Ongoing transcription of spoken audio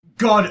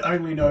God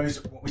only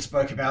knows what we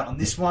spoke about on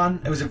this one.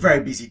 It was a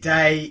very busy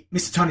day.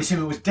 Mr. Tony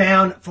Sumo was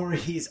down for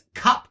his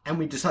cup and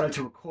we decided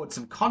to record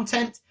some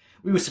content.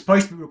 We were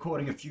supposed to be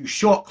recording a few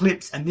short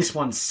clips and this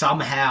one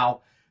somehow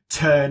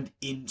turned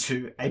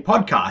into a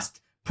podcast.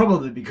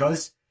 Probably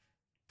because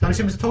Tony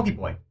Sumo's a talkie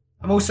boy.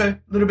 I'm also a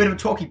little bit of a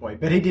talkie boy,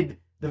 but he did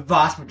the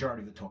vast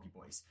majority of the talkie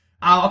boys.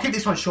 I'll keep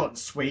this one short and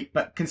sweet,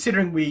 but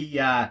considering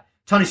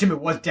Tony Sumo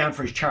was down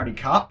for his charity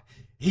cup,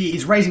 he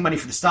is raising money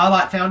for the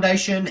Starlight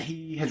Foundation.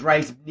 He has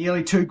raised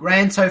nearly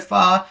 $2,000 so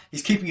far.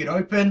 He's keeping it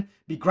open.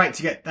 Be great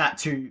to get that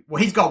to...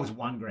 Well, his goal was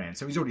 $1,000,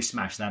 so he's already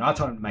smashed that. I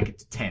told him to make it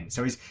to 10.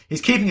 So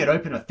he's keeping it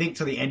open, I think,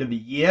 till the end of the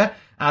year.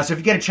 So if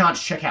you get a chance,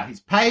 check out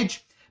his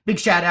page. Big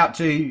shout out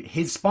to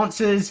his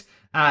sponsors,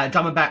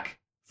 Diamondback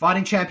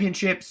Fighting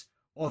Championships,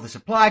 Author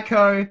Supply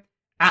Co.,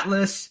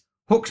 Atlas,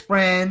 Hooks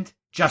Brand,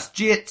 Just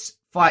Jits,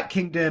 Fight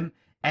Kingdom,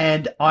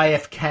 and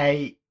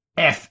IFK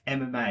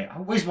MMA.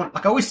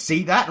 I always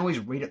see that and always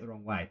read it the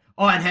wrong way.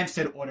 Oh, and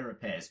Hampstead Auto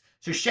Repairs.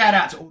 So shout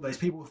out to all those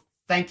people.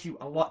 Thank you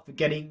a lot for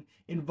getting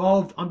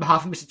involved on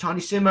behalf of Mr.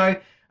 Tony Sumo.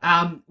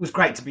 It was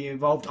great to be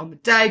involved on the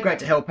day. Great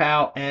to help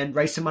out and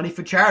raise some money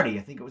for charity.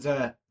 I think it was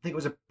a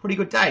pretty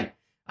good day.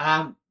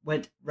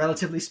 Went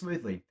relatively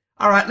smoothly.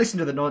 All right, listen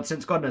to the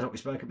nonsense. God knows what we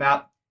spoke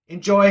about.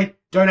 Enjoy.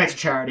 Donate to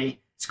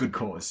charity. It's a good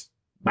cause.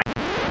 Bye.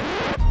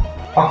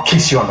 I'll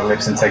kiss you on the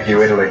lips and take you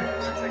to Italy.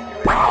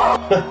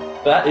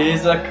 That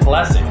is a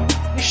classic.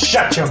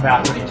 Shut your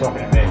mouth when you're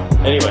talking to me.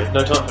 Anyway,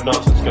 no time for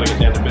nonsense. Gotta get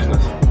down to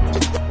business.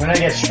 We're gonna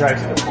get straight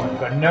to the point.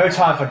 We've got no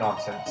time for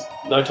nonsense.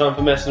 No time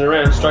for messing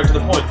around. Straight to the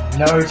point.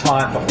 No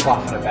time for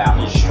fluffing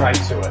about. Straight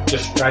to it.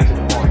 Just straight to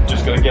the point.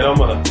 Just gotta get on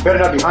with it. Better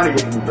not be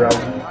honeygooning me, bro.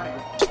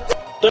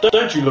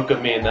 Don't you look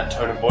at me in that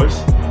tone of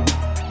voice.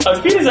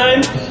 Auf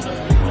Wiedersehen!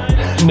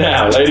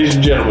 Now, ladies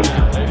and gentlemen,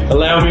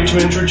 allow me to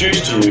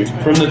introduce to you,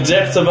 from the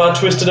depths of our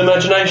twisted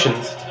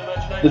imaginations,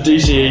 the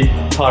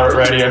DCE Pirate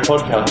Radio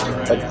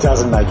Podcast. That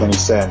doesn't make any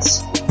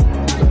sense.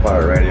 The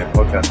Pirate Radio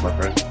Podcast, my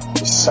friend.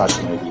 You're such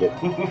an idiot.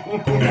 You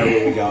know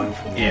where we're going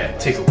from here. Yeah,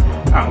 tickle.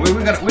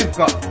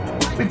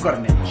 We've got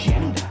an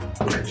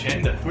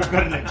agenda. We've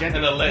got an agenda.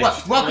 An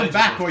alleged. Welcome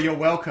back, or you're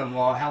welcome,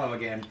 or hello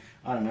again.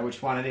 I don't know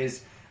which one it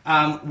is.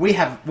 We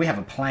have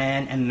a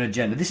plan and an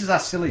agenda. This is our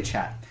silly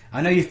chat. I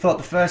know you thought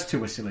the first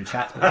two were silly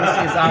chats, but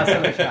this is our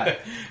silly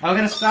chat. I'm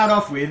going to start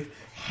off with,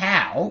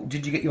 how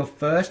did you get your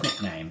first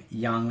nickname,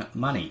 Young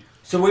Money?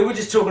 So we were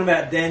just talking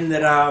about then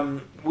that,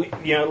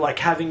 like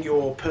having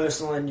your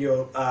personal and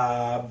your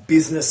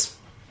business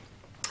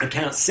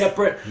accounts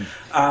separate.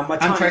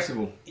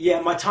 Untraceable.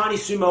 My Tiny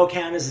Sumo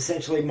account is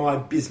essentially my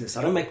business.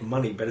 I don't make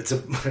money, but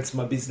it's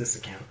my business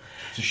account.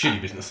 It's a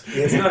shitty business.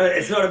 Yeah,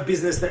 it's not a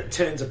business that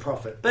turns a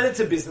profit, but it's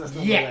a business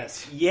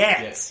nonetheless.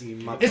 Yes.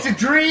 It's a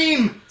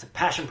dream. It's a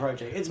passion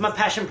project. It's my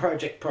passion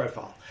project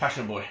profile.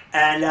 Passion boy.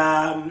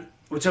 And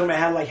we're talking about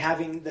how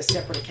having the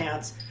separate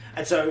accounts.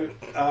 And so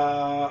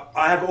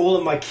I have all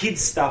of my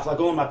kids' stuff, like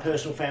all of my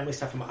personal family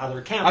stuff, in my other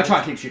account. I try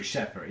and keep shit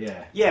separate.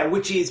 Yeah. Yeah,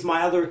 which is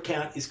my other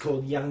account is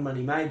called Young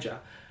Money Major.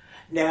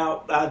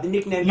 Now, the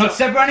nickname... Not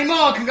separate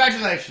anymore,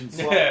 congratulations.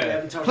 Well,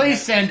 yeah.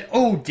 Please send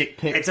all dick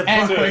pics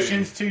and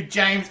questions to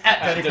James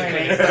at Dirty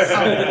Cleanings.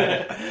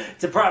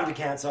 It's a private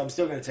account, so I'm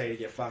still going to tell you to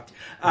get fucked.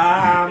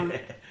 Tiny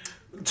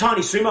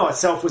Sumo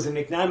itself was a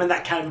nickname, and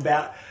that came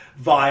about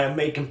via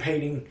me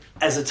competing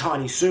as a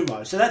Tiny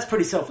Sumo. So that's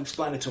pretty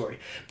self-explanatory.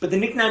 But the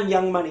nickname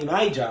Young Money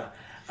Major...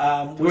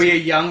 were you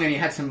young and you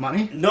had some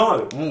money?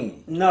 No,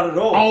 not at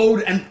all.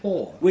 Old and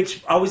poor.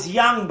 Which, I was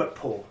young but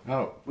poor.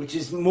 Oh. Which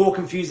is more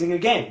confusing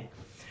again.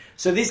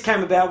 So this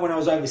came about when I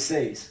was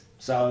overseas.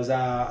 So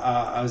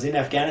I was in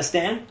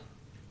Afghanistan,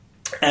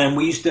 and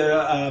we used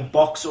to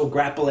box or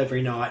grapple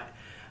every night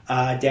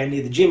down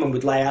near the gym, and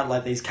we'd lay out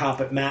like these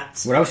carpet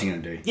mats. What else are you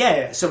going to do?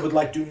 Yeah, so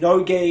we'd do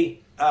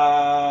no-gi.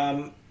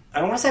 I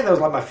want to say that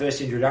was my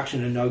first introduction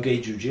to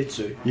no-gi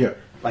jiu-jitsu. Yeah.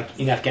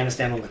 In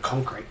Afghanistan on the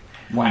concrete.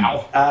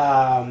 Wow.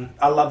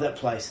 I love that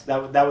place.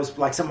 That was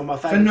some of my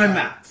favourite. So no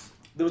mats?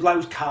 It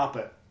was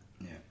carpet.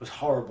 It was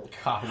horrible.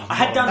 Carpet. I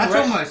had done That's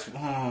almost.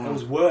 Oh. It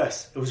was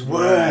worse. It was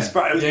worse,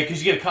 bro.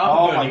 Because you get a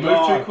carpet burn, you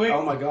move too quick.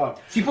 Oh my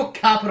god! So you put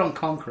carpet on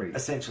concrete?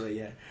 Essentially,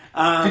 yeah.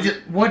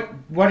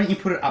 Why didn't you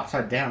put it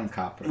upside down on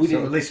carpet? We so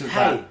didn't. at least it was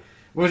that.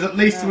 Was at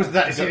least was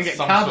that so you didn't get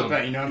some carpet sort of-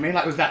 burnt? You know what I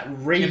mean? Was that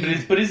reed?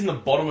 Yeah, but isn't the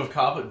bottom of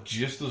carpet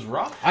just as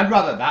rough? I'd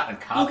rather that than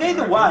carpet. Look,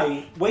 either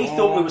way, we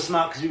thought we were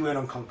smart because we weren't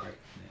on concrete.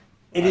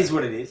 It is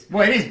what it is.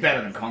 Well, it is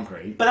better than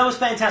concrete. But that was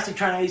fantastic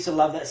training. I used to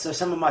love that. So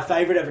some of my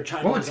favourite ever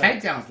training. What were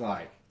takedowns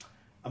like?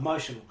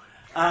 Emotional.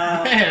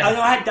 I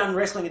had done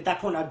wrestling at that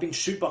point. I'd been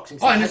shootboxing.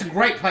 Oh, and it's a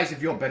great place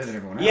if you're better than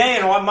everyone else.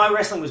 Yeah, my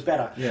wrestling was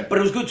better. Yeah. But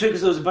it was good too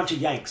because there was a bunch of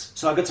Yanks.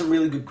 So I got some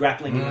really good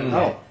grappling in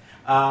there.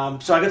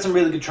 So I got some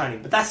really good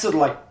training. But that's sort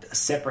of a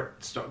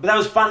separate story. But that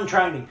was fun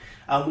training.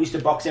 We used to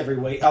box every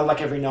week,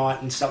 every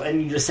night and stuff.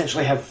 And you'd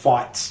essentially have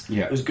fights.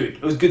 Yeah. It was good.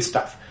 It was good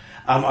stuff.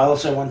 I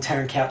also won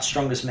Taryn Cout's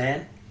Strongest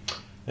Man.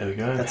 There we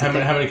go. How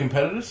many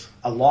competitors?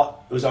 A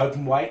lot. It was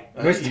open weight.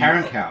 Where's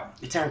Taryn Cout?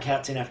 Taryn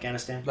Cout's in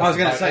Afghanistan. I was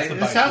going to say,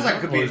 it sounds like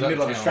it could be in the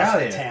middle of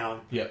Australia. That's the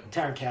town. Yep.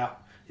 Taryn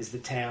Cout is the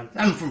town.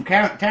 I'm from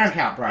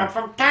Tarancount, bro. I'm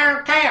from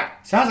Tarancount.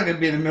 Sounds like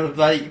it'd be in the middle of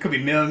it could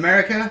be middle of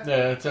America.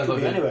 Yeah, it sounds Could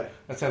like be anywhere.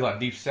 that sounds like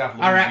deep south.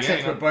 Our Louisiana.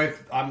 accents were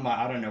both.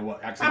 I don't know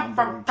what accent I'm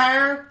from doing.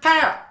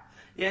 Tarancount.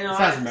 Yeah, no,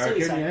 Sounds I see what American,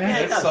 you're saying. yeah.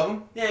 it It's does.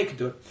 southern. Yeah, you could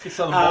do it. It's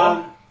southern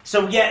born.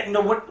 So yeah,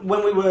 no.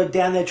 When we were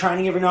down there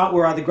training every night, we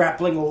were either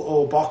grappling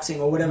or boxing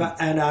or whatever,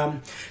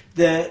 and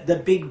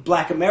the big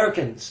black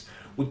Americans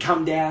would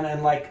come down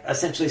and like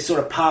essentially sort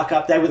of park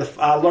up. They were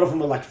a lot of them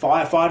were like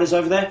firefighters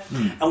over there,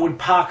 and would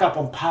park up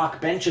on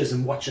park benches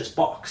and watch us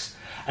box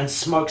and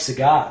smoke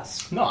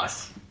cigars.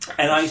 Nice.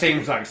 And I used to,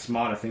 Seems like a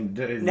smarter thing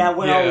to do. now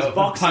when I was Yeah,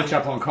 boxing, punch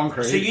up on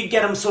concrete. so you'd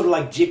get them sort of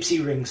like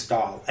gypsy ring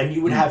style, and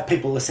you would have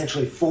people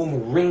essentially form a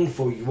ring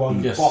for you while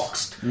you Yes.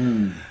 boxed.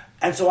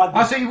 And so I'd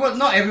Oh, so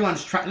not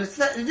everyone's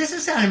this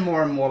is sounding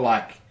more and more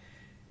like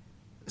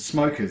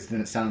smokers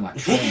than it sounded like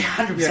training.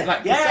 100%.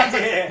 Like, Yeah, it sounds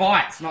like yeah.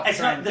 fights, not It's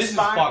training. not the This is a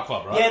sparring. Fight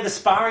Club, right? Yeah,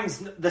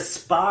 the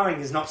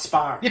sparring is not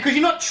sparring. Yeah, because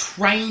you're not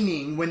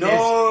training when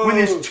No.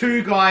 there's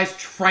two guys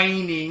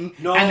training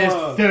No. and there's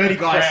 30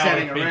 guys crowd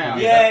standing of people. around.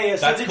 Yeah.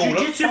 So That's the called a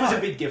jiu-jitsu was a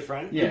fight. bit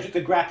different. Yeah.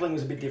 The grappling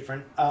was a bit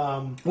different.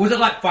 Was it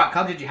like Fight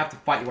Club? Did you have to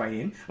fight your way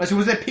in? Like, so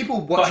was there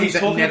people watching he's that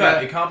talking never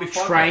about it can't be Fight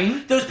Club.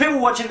 trained? There was people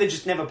watching that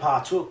just never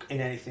partook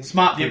in anything.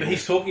 Smart Yeah, people. but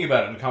he's talking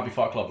about it and it can't be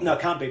Fight Club. No, it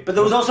can't be. But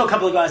there was also a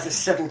couple of guys that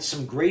settled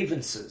some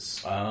grievances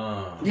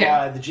Ah.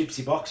 Yeah. via the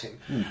gypsy boxing.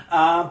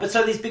 But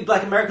so these big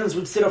black Americans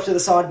would sit off to the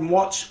side and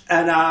watch,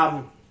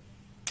 and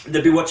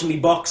they'd be watching me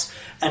box.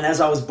 And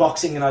as I was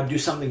boxing and I'd do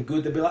something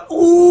good, they'd be like,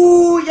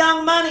 "Ooh,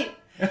 young money,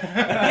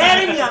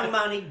 get him, young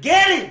money,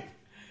 get him."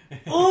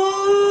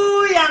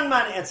 Ooh, young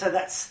money, and so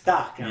that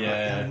stuck. And I'm like,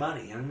 Yeah.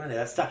 young money,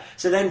 that stuck.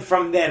 So then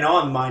from then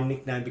on, my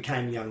nickname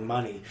became Young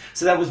Money.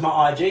 So that was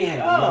my IG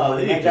handle. Oh, Young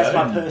Money. there you That's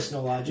go. my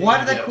personal IG. Why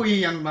did they Yeah. call you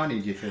Young Money,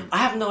 do you think? I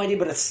have no idea,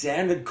 but it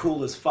sounded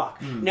cool as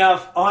fuck. Now,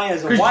 if I,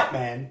 as a 'Cause- white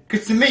man,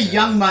 Because to me,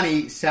 Young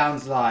Money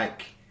sounds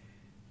like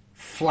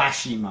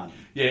flashy money.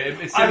 Yeah, it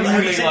I sounds was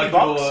really seen like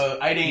box. you're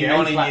 18, Yeah,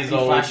 19 fla- years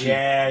old. flashy.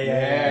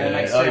 yeah, that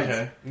makes sense.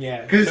 Okay.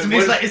 yeah. Because So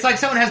it's like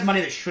someone has money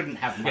that shouldn't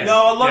have money.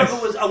 No, a lot Yes.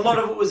 of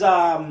it was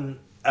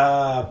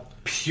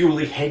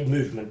purely head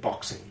movement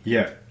boxing.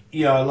 Yeah.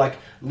 You know, like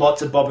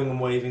lots of bobbing and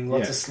weaving,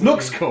 lots of slipping.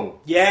 Looks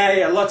cool.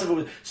 Yeah, lots of it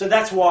was. So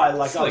that's why,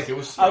 like, Slick, it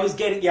was slick. I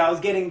was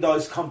getting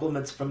those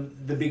compliments from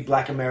the big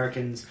black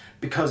Americans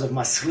because of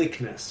my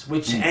slickness,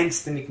 which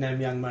hence the nickname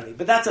Young Money.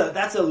 But that's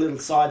a little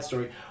side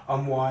story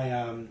on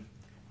why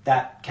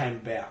that came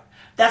about.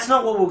 That's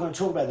not what we're going to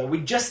talk about, though. We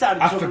just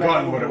started I've talking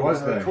forgotten about what it was,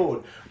 though.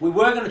 record. We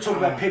were going to talk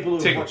about people who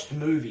have Tickled. watched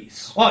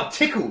movies. Oh,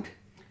 Tickled.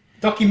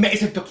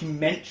 It's a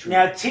documentary.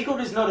 Now,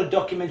 Tickled is not a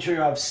documentary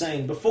I've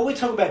seen. Before we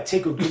talk about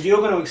Tickled, because you're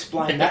going to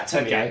explain that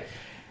to me. Okay.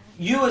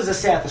 You as a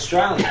South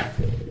Australian,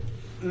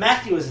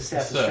 Matthew as a South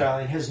Yes, sir.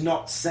 Australian has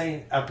not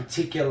seen a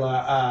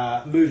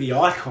particular movie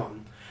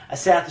icon, a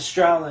South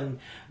Australian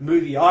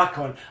movie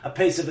icon, a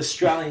piece of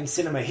Australian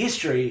cinema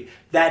history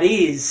that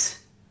is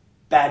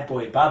Bad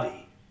Boy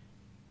Bubby.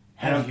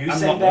 Have you I'm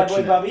seen not Bad Boy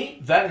watching it.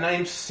 Bubby? That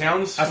name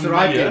sounds That's what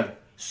I familiar. did.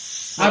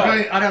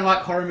 I don't like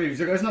horror movies.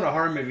 I go, it's not a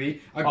horror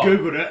movie. I Oh.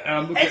 googled it and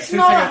I'm looking It's at 2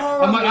 not a seconds.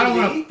 horror I'm like, I don't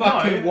want movie. to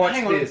fucking No, watch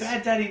hang on, this.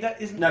 Bad Daddy,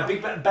 that isn't... No,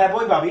 Bad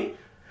Boy Bubby.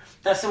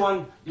 That's the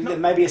one. There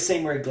may be a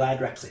scene where he glad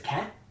wraps a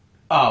cat.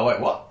 Oh, wait,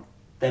 what?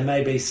 There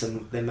may be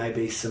some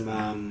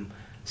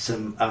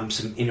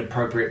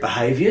inappropriate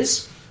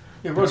behaviours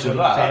Yeah,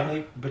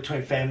 Roger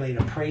between family and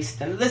a priest,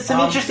 and there's some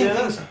interesting yeah,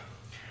 things.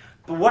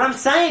 But what I'm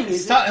saying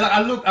is, So, like,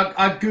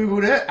 I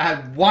googled it. I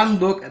had one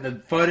look at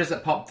the photos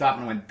that popped up,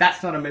 and I went,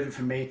 "That's not a movie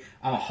for me.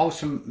 I'm a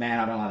wholesome man.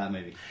 I don't like that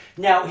movie."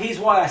 now here's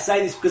why I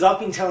say this, because I've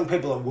been telling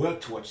people at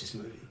work to watch this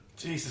movie.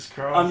 Jesus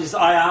Christ.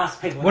 I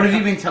asked people. What have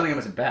you been telling them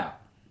it's about?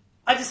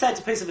 I just say it's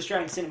a piece of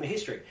Australian cinema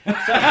history.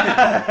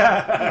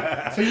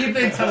 So you've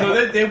been telling.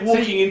 So they're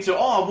walking into...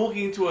 Oh, I'm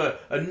walking into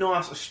a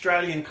nice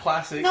Australian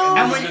classic. No.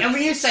 And they're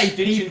when you just say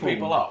stitching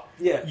people up.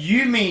 Yeah.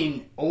 You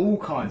mean all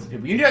kinds of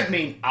people. You don't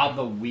mean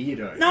other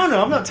weirdos.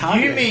 No, I'm not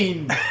targeting. You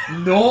mean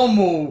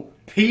normal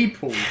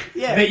people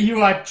Yeah. that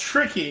you are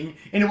tricking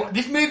into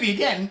this movie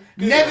again.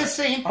 Never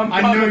seen. I'm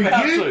I kind know of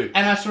about you, to.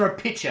 and I saw a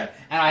picture,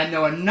 and I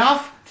know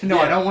enough to know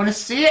Yeah. I don't want to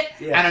see it,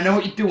 Yeah. and I know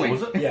what you're doing. What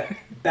was it? Yeah,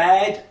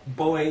 Bad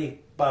Boy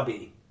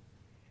Bubby.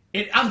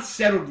 It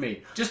unsettled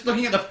me. Just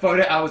looking at the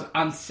photo, I was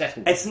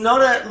unsettled. It's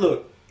not a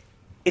look.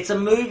 It's a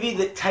movie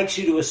that takes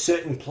you to a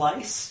certain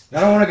place. I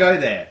don't want to go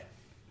there.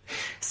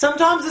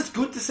 Sometimes it's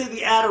good to see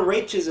the outer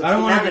reaches of I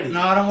don't wanna humanity. go-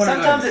 no, I don't wanna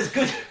Sometimes go. it's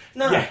good.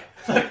 No.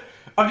 Yeah.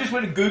 I've just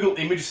went to Google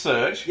image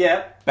search.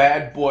 Yeah.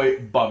 Bad Boy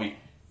Bubby.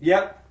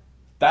 Yep.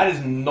 That is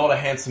not a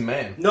handsome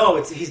man.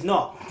 No, he's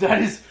not.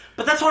 That is...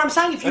 But that's what I'm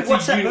saying. If you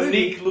watch that movie,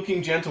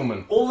 unique-looking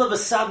gentleman. all of a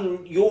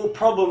sudden your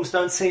problems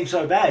don't seem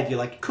so bad. You're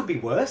like, it could be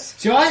worse.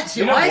 You know what?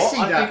 see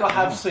I that. think I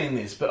have seen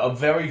this, but a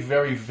very,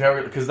 very,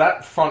 very... Because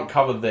that front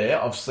cover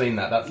there, I've seen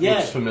that. That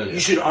looks familiar. You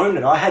should own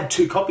it. I had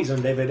 2 copies on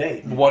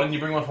DVD. Why didn't you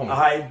bring one for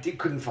me?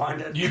 Couldn't find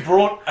it. You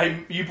brought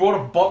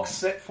a box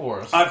set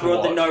for us. I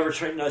brought the No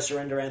Retreat, No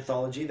Surrender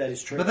anthology. That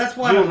is true. But that's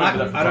why I don't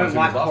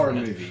like horror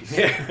movies.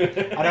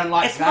 I don't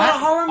like It's that. not a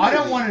horror movie. I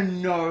don't want to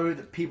know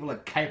that people are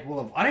capable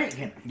of...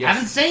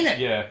 haven't seen it.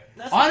 Yeah.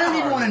 I don't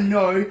even want to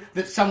know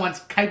that someone's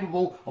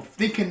capable of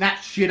thinking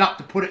that shit up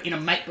to put it in a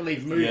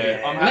make-believe movie.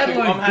 Yeah, I'm Let happy,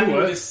 alone I'm happy do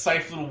with it. this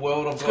safe little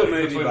world I've It's a got good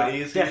movie, between but my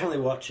ears. definitely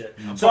watch it.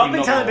 So I've probably been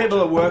not telling gonna people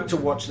watch at work to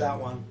watch that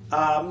one.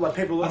 Like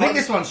people, I think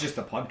this one's just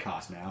a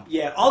podcast now.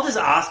 Yeah, I'll just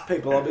ask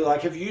people. I'll be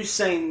like, "Have you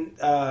seen?"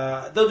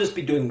 They'll just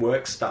be doing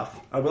work stuff.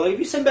 I'll be like, "Have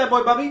you seen Bad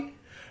Boy Bubby?"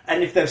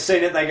 And if they've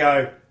seen it, they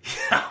go,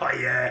 "Oh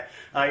yeah."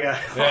 I go,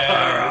 Yeah,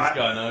 "All right." this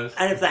guy knows.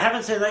 And if they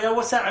haven't seen it, they go,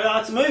 "What's that?" I go,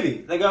 "It's a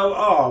movie." They go,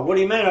 "Oh, what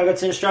do you mean?" I go,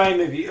 "It's an Australian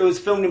movie. It was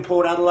filmed in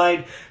Port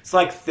Adelaide. It's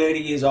like 30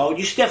 years old.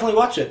 You should definitely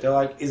watch it." They're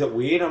like, "Is it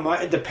weird?" I'm like,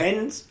 "It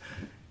depends."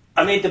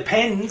 I mean, it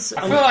depends.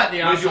 I feel like the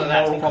Where's answer your to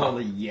that's moral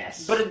probably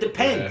yes. But it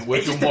depends. Yeah,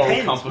 where's It just your moral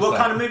depends. compass What at?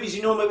 kind of movies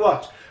you normally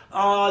watch?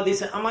 Oh,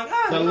 this. I'm like,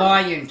 The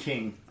Lion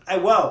King. hey,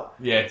 well.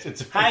 Yeah, it's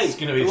Hey,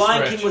 going to be a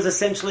Lion stretch. King was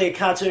essentially a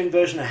cartoon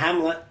version of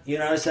Hamlet,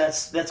 so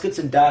that's got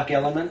some dark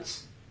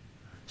elements.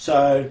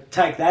 So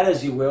take that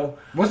as you will.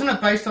 Wasn't it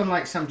based on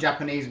like some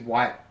Japanese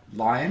white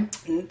lion?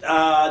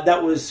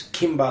 That was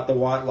Kimba, the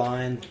White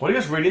Lion. Why do you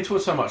guys read into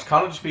it so much?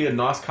 Can't it just be a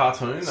nice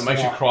cartoon that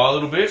makes you not. cry a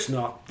little bit? It's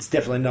not. It's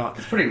definitely not.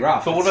 It's pretty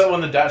rough. But what about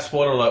when the dad...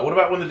 Spoiler alert. What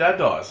about when the dad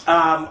dies?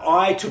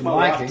 I took my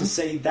Lion wife King? to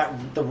see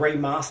the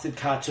remastered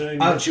cartoon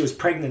Oh. when she was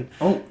pregnant.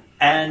 Oh.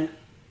 And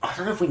I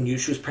don't know if we knew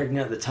she was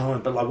pregnant at the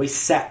time, but like we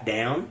sat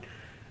down.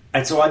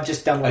 And so I'd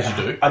just done like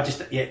As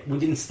you do. we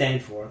didn't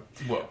stand for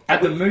it. What?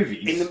 At the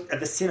movies? At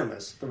the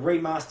cinemas, the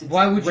remastered.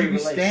 Why would you be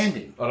re-release.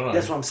 standing? I don't know.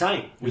 That's what I'm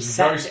saying. We It's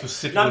sat very there.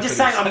 specific No, I'm just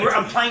thing saying. to say.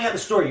 I'm playing out the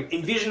story.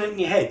 Envision it in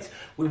your heads.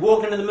 We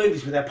walk into the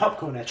movies with our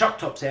popcorn, our choc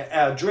tops,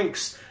 our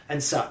drinks,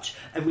 and such,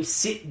 and we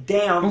sit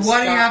down. But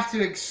why do you have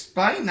to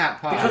explain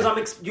that part?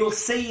 Because you'll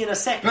see in a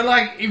second. But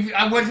like, if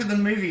I went to the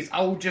movies,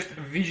 I will just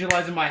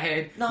visualize in my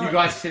head No. you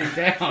guys sitting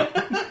down.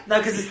 No,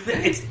 because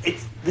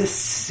it's the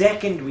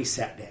second we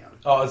sat down.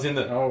 Oh, it's in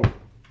the... Oh.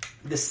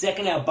 The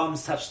second our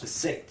bums touched the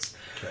seats.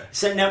 Okay.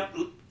 So now,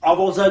 I've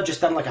also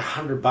just done like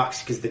 $100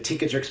 because the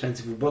tickets are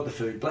expensive. We bought the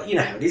food, but you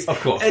know how it is. Of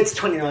course. It's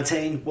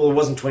 2019. Well, it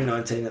wasn't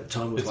 2019 at the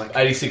time. It was It's like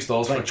 $86 for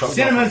a like chocolate.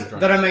 Cinemas, they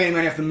don't make any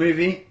money off the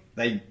movie.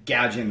 They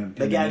gouge in them.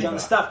 They gouge on the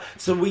stuff.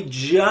 So we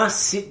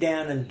just sit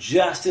down, and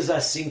just as I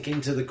sink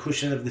into the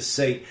cushion of the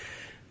seat,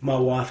 my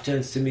wife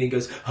turns to me and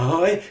goes,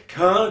 "I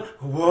can't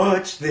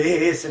watch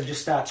this," and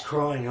just starts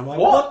crying. I'm like,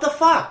 what the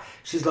fuck?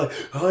 She's like,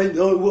 "I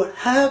know what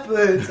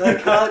happens. I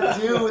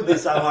can't deal with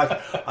this." I'm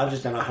like, "I've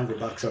just done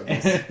 $100 on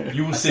this."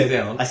 You will sit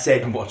down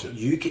and watch it.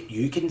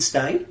 You can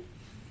stay,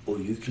 or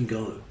you can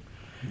go,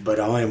 but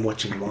I am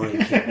watching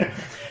Lion King."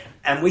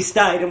 And we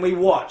stayed and we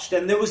watched,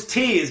 and there was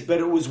tears, but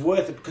it was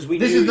worth it because we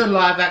This knew... is the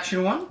live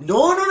action one?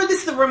 No, this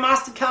is the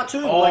remastered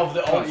cartoon.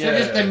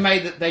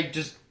 So they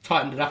just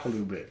tightened it up a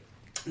little bit.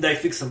 They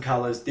fixed some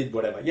colours, did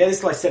whatever. Yeah, this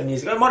is like 7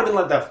 years ago. It might have been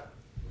like the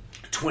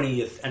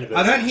 20th anniversary.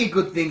 I don't hear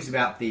good things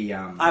about the... I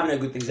haven't heard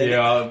good things either.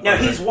 Yeah, now,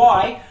 here's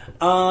why.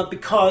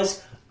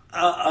 Because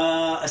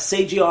a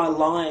CGI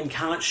lion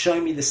can't show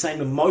me the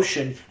same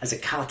emotion as a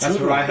cartoon.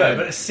 That's what I lion. heard.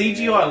 No, but a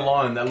CGI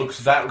lion that looks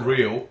that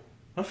real...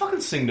 Don't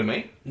fucking sing to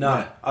me.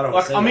 No, I don't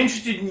Like, see I'm that.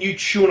 interested in you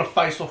chewing a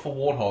face off a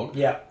warthog.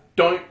 Yeah.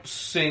 Don't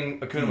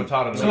sing Hakuna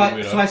Matata to So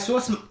me, I saw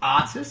some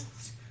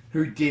artists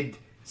who did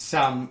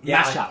some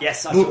Yeah, mashup.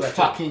 yes, I saw looked that too.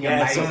 fucking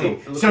Yeah, it's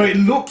amazing. cool. So it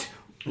looked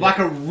like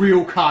a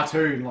real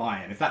cartoon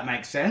lion, if that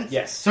makes sense.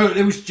 Yes. So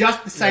it was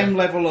just the same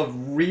level of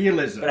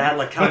realism. But it had,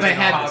 like, but they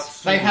cartoon had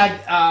arts.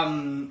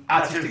 artistic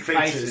Cartoon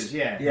features. faces.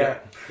 Yeah.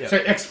 Yeah. So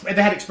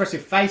they had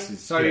expressive faces.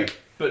 So Yeah.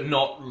 But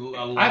not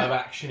a live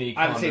actiony kind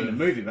I haven't seen of... the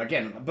movie, but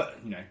again,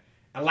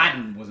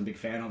 Aladdin wasn't a big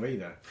fan of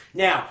either.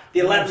 Now, the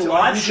Aladdin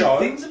live show...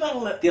 Things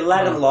about The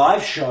Aladdin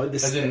live show...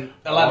 As in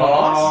Aladdin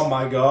on Oh Ice?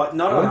 my god.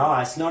 Not on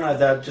ice.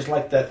 No, just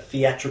like the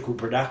theatrical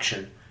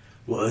production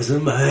was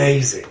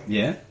amazing.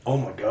 Yeah. Oh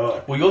my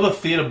god. Well, you're the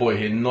theatre boy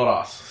here, not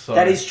us. So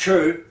That is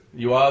true.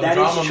 You are the That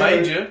drama is true.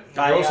 major.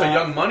 You're also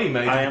young money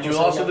major. I am But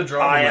you're also the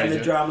drama I major. am the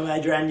drama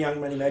major and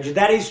young money major.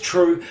 That is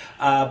true.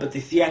 But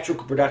the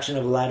theatrical production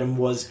of Aladdin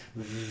was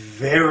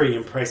very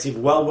impressive.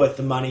 Well worth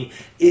the money.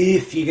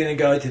 If you're going to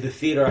go to the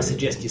theatre, I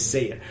suggest you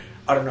see it.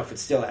 I don't know if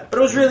it's still out, but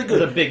it was really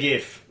good. The big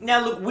if.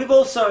 Now look, we've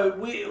also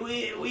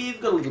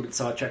we've got a little bit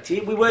sidetracked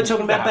here. We were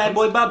talking about Bad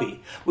Boy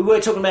Bubby. We were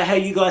talking about how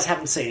you guys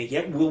haven't seen it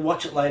yet. We'll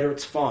watch it later.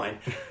 It's fine.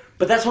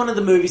 But that's one of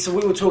the movies. So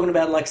we were talking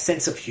about like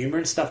sense of humour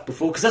and stuff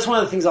before, because that's one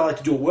of the things I like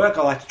to do at work.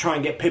 I like to try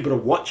and get people to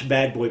watch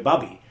Bad Boy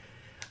Bubby,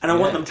 and I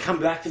want them to come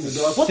back to me and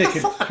be like, "What the Sick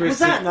and fuck was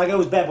twisted. that?" And I go, "It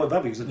was Bad Boy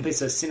Bubby. It was a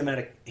piece of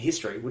cinematic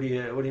history." What do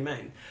you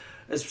mean?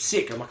 It's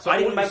sick. I'm like, So, I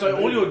didn't make the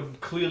all movie. you're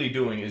clearly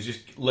doing is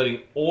just letting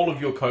all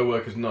of your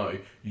co-workers know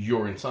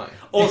you're insane.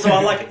 Also,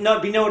 I like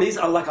but you know what it is?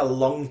 I like a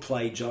long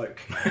play joke.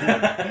 You know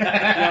what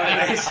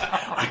I mean?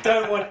 I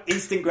don't want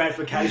instant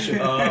gratification.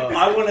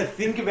 I want to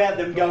think about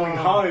them going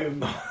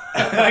home. You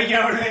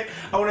know what I mean?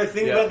 I want to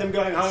think about them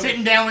going home.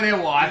 Sitting down with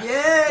their wife.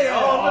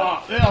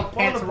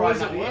 Pants are boys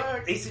right at now.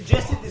 work. He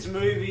suggested this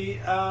movie.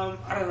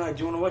 I don't know. Do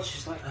you want to watch?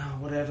 She's like, oh,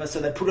 whatever. So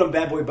they put on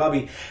Bad Boy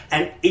Bubby,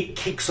 and it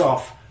kicks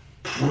off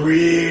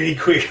pretty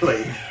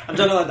quickly. I'm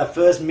talking like the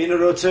first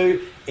minute or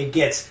two, it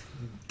gets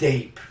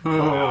deep.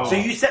 So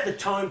you set the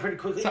tone pretty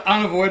quickly. It's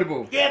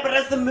unavoidable. Yeah, but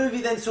as the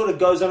movie then sort of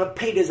goes on, it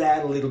peters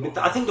out a little bit.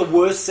 I think the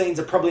worst scenes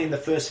are probably in the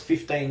first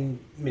 15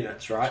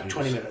 minutes, right?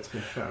 20 minutes.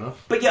 Yeah, fair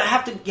enough. But you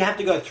have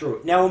to go through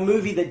it. Now, a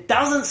movie that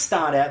doesn't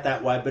start out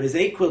that way, but is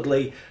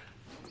equally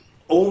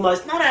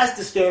almost not as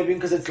disturbing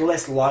because it's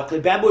less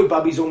likely. Bad Boy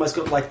Bubby's almost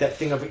got like that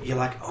thing of it. You're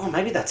like, oh,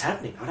 maybe that's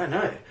happening. I don't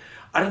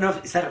know.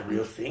 Is that a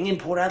real thing in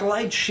Port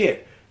Adelaide?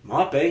 Shit,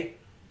 might be.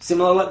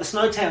 Similar like the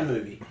Snowtown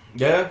movie,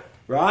 Yeah.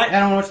 right? I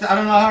don't watch I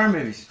don't know horror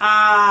movies. It's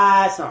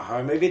not a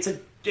horror movie.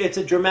 It's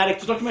a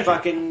dramatic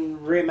fucking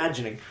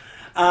reimagining.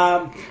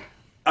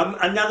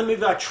 Another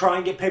movie I try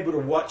and get people to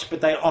watch,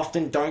 but they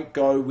often don't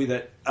go with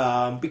it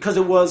because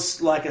it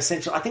was like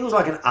essentially, I think it was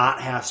like an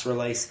art house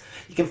release.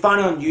 You can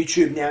find it on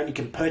YouTube now, and you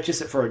can purchase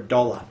it for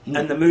 $1.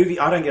 And the movie,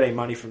 I don't get any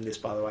money from this,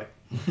 by the way.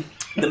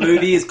 The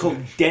movie is called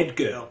Dead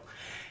Girl.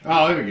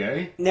 Oh, there we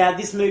go. Now,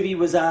 this movie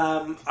was look,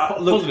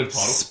 Positive title.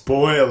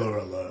 spoiler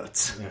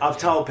alert. Yeah. I've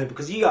told people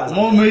because you guys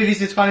More movies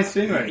than Tiny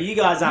Sumo. You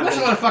guys aren't. You watch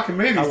a lot of fucking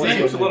movies. I watch don't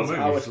you? watch a lot of movies.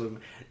 I watch a lot of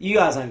movies. You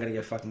guys aren't going to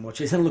go fucking watch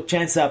this. And look,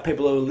 chances are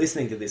people who are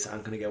listening to this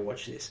aren't going to go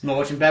watch this. I'm not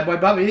watching Bad Boy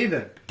Bubby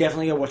either.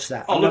 Definitely go watch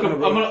that. Oh, look,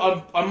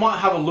 I might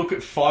have a look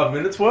at 5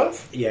 minutes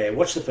worth. Yeah,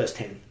 watch the first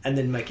 10 and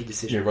then make your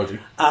decision. Yeah, Roger.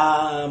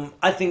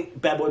 I think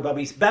Bad Boy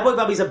Bubby's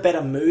a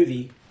better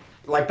movie.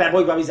 Like Bad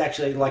Boy Bubby's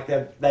actually like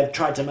they've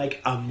tried to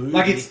make a movie.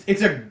 Like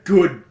it's a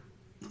good,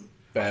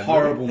 Bad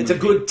horrible movie. It's a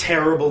good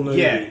terrible movie.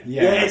 Yeah.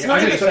 It's not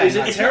I even get what you're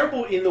saying. It's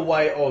terrible in the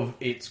way of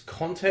its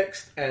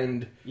context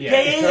and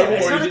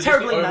It's not a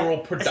terribly overall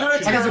made. production.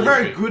 Like it's a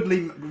very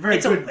goodly,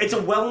 It's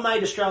a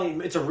well-made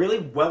Australian. It's a really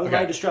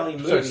well-made Australian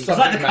So movie. it's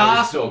like The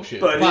Castle, dog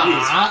shit. But it But-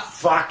 is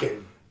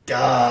fucking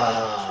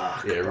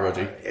dark. Yeah,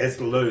 Roger. It's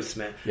loose,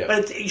 man. Yeah.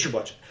 But you should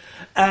watch it.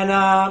 And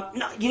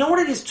no, you know what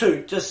it is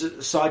too? Just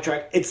a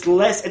sidetrack. It's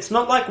less. It's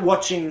not like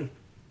watching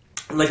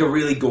like a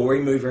really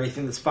gory movie or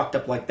anything that's fucked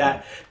up like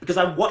that. Because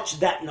I watch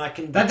that and I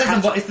can. That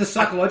detach, doesn't. It's the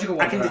psychological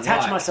one. I can that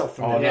detach like. myself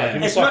from Oh, it. no, Yeah.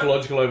 give me It's not-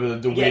 psychological over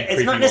the weird, Yeah, it's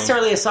creepy not one.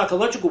 necessarily a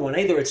psychological one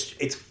either.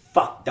 It's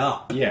fucked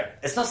up. Yeah.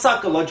 It's not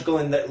psychological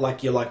in that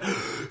like you're like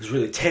it's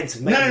really tense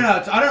and No.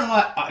 I don't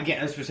like. Again,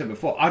 as we said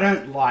before, I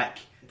don't like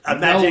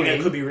Imagining it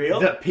knowing could be real?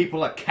 That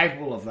people are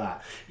capable of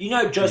that. You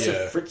know Joseph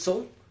Yeah.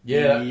 Fritzl?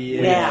 Yeah.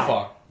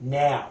 Yeah.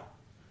 Now.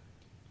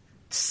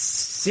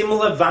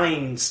 Similar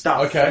vein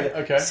stuff.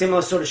 Okay.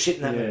 Similar sort of shit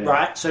in that movie, Yeah.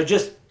 right? So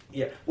just,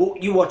 yeah. Well,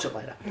 you watch it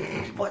later.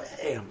 What?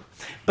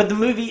 But the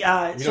movie... You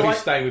know he's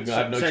staying with me. I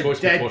have no so choice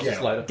but Dead to watch this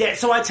Girl. later. Yeah,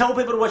 so I tell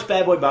people to watch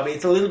Bad Boy Bubby.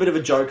 It's a little bit of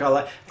a joke.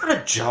 Not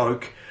a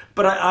joke,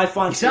 but I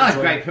find... You sound like a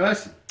enjoyment. great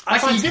person. I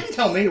Actually, find- you didn't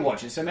tell me to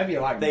watch it, so maybe you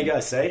like There you me. go,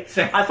 see?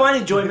 I find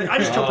enjoyment... I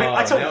just tell people...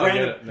 I tell now I get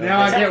random...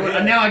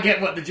 it. Now I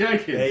get what the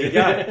joke is. There you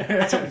go.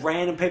 I tell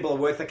random people at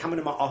work that come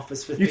into my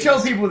office for You things. tell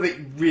people that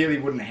really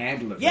wouldn't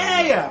handle it.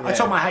 Yeah. I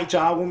told my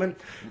HR woman.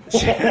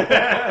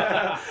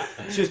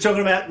 She was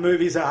talking about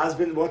movies her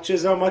husband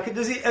watches. I'm like,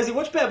 has he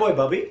watched Bad Boy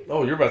Bubby?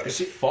 Oh, you're about to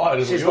get fired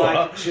as She's well, you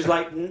are. she's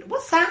like,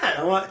 what's that?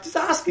 I'm like, just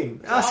ask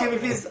him. Ask him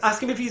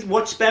if he's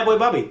watched Bad Boy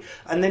Bubby,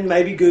 and then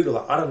maybe Google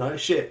it. I don't know,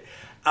 shit.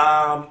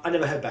 I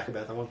never heard back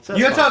about that one. So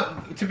You're that's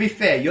fine. to be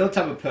fair, you're the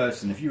type of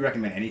person, if you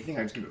recommend anything,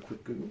 I just give it a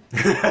quick Google.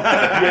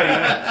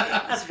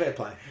 That's a fair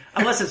play.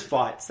 Unless it's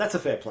fights, that's a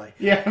fair play.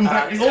 Yeah,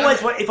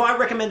 If I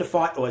recommend a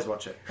fight, always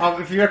watch it.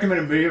 If you recommend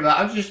a movie,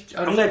 I'm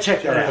I'm going to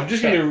check that out. I'm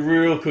just going to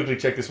real quickly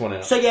check this one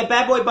out. So yeah,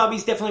 Bad Boy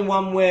Bubby's definitely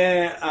one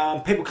where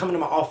people come into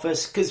my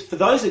office, because for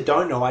those that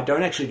don't know, I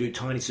don't actually do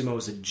Tiny Sumo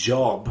as a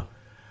job.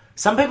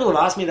 Some people have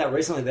asked me that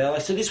recently. They're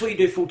like, so this is what you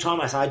do full time?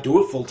 I say, I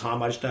do it full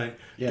time, I just don't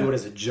do it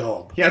as a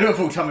job. Yeah, I do it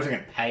full time, I don't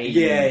get paid.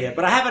 Yeah,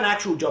 but I have an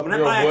actual job.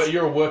 And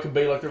You're a worker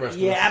bee like the rest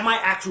of us. at my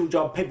actual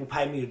job, people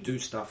pay me to do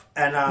stuff.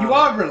 And You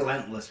are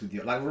relentless with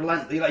your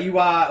you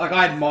are like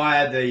I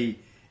admire the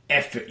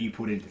effort you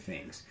put into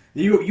things.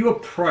 You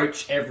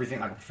approach everything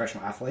like a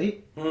professional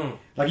athlete.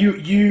 Like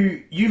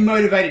you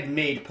motivated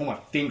me to pull my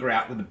finger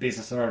out with the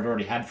business that I'd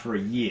already had for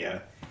a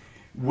year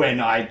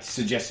when I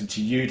suggested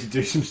to you to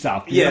do some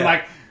stuff. Yeah. I'm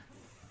like,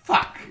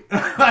 fuck.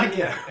 Like,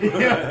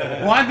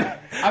 why?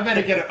 I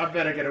better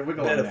get a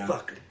wiggle on now.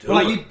 fucking do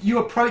But it. you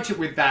approach it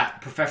with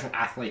that professional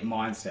athlete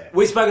mindset.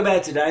 We spoke about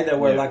it today, though,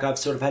 where Yeah. like I've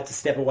sort of had to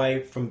step away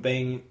from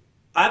being.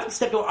 I haven't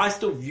stepped away. I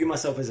still view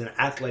myself as an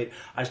athlete.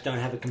 I just don't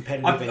have a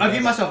competitive. I view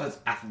endeavour. myself as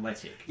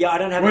athletic. Yeah, I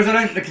don't have. Whereas I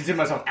don't consider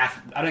myself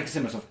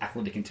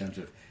athletic in terms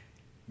of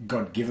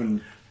God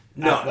given.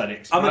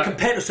 athletics. I'm a right?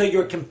 competitor. So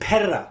you're a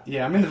competitor.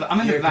 Yeah, I'm in the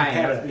You're a vein.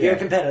 competitor. Yeah. You're a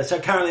competitor. So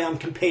currently I'm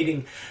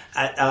competing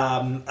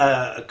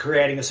at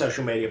creating a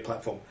social media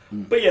platform.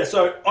 But yeah,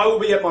 so I will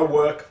be at my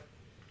work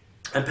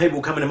and people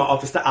will come into my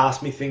office to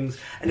ask me things.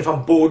 And if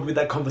I'm bored with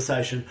that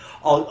conversation,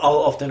 I'll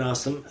often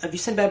ask them, have you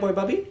seen Bad Boy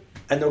Bubby?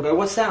 And they'll go,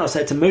 what's that? I'll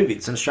say, it's a movie.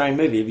 It's an Australian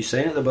movie. Have you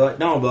seen it? They'll be like,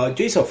 no. I'll be like,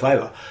 do yourself a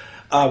favour.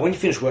 When you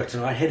finish work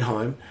tonight, head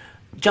home.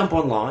 Jump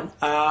online.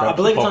 I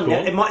believe it's on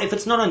Netflix. If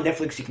it's not on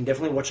Netflix, you can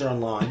definitely watch it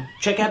online.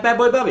 Check out Bad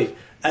Boy Bubby.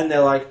 And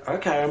they're like,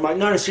 okay. I'm like,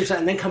 no, seriously.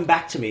 And then come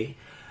back to me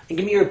and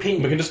give me your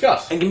opinion. We can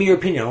discuss. And give me your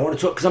opinion. I want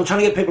to talk, because I'm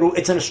trying to get people to...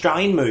 It's an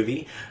Australian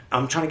movie.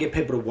 I'm trying to get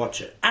people to watch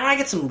it. And I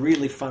get some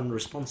really fun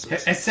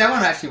responses. Has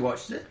someone actually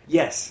watched it?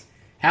 Yes.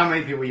 How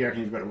many people you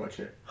reckon you've got to watch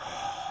it?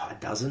 A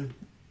dozen.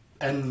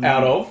 And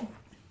Out of?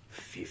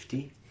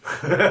 50.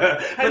 Hey,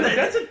 look,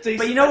 that's a decent...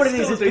 But you know what it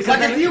is? that's It's still a because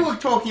like if you were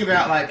talking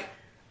about like,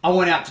 I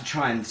went out to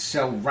try and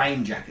sell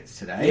rain jackets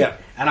today, Yeah.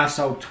 and I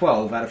sold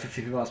 12 out of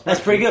 50 people I spoke That's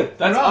to. pretty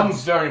good. I'm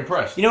very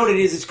impressed. You know what it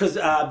is? It's because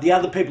the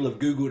other people have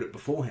Googled it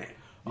beforehand.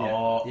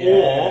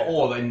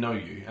 Or they know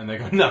you and they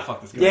go, no,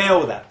 fuck this guy. Yeah,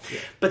 all that. Yeah.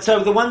 But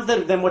so the ones that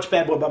have then watched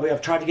Bad Boy Bubby,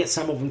 I've tried to get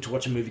some of them to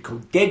watch a movie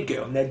called Dead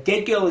Girl. Now,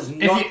 Dead Girl is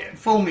not... If you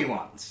fool me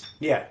once.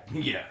 Yeah.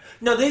 Yeah.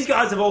 No, these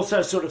guys have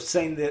also sort of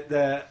seen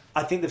the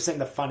I think they've seen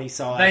the funny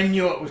side. They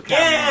knew it was coming.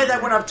 Yeah,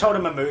 that when I've told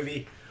them a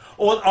movie.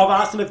 Or I've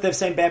asked them if they've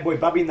seen Bad Boy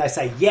Bubby and they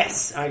say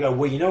yes. And I go,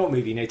 well, you know what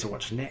movie you need to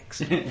watch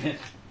next?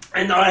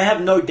 And I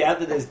have no doubt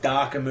that there's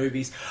darker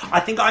movies. I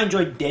think I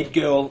enjoyed Dead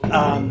Girl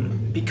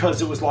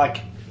because it was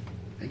like...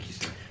 Thank you,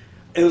 sir.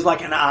 It was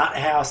like an art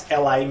house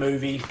LA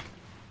movie.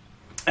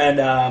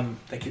 And,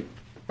 thank you.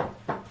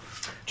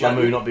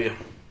 Jamu, not beer.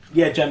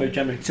 Yeah, Jamu.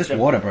 It's just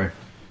water, bro.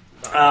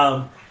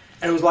 And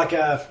it was like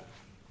a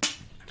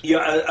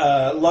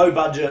low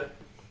budget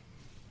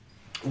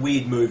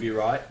weird movie,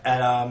 right?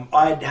 And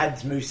I had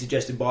this movie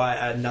suggested by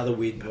another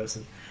weird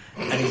person,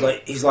 and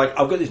he's like,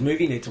 I've got this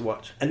movie you need to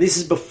watch, and this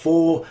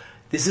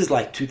is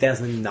like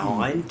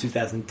 2009,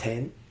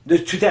 2010,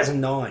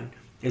 2009.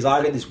 He's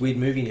like, I got this weird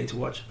movie you need to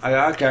watch. I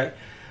go, okay.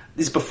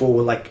 This is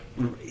before like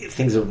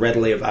things are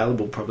readily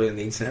available, probably on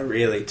the internet,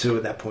 really, too.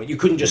 At that point, you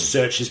couldn't just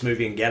search this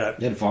movie and get it.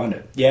 You had to find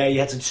it. Yeah,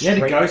 you had to. You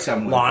had to go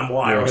somewhere.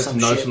 LimeWire or some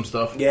know shit. some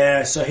stuff.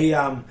 Yeah, so he's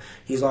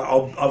like,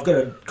 I've got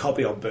a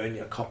copy. I'll burn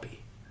you a copy.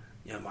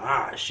 Yeah, I'm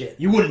like, shit.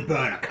 You wouldn't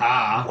burn a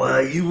car.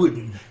 Well, you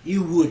wouldn't.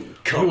 You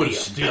wouldn't copy. You wouldn't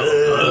steal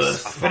a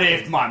bus. But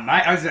if my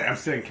mate... I'm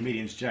still a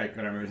comedian's joke,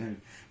 whatever it is.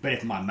 But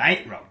if my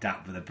mate rocked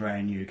up with a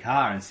brand new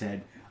car and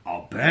said,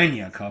 I'll burn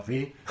you a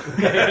copy...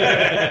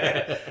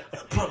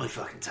 I'll probably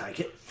fucking take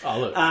it. Oh,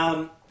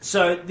 look.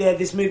 So, yeah,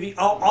 this movie...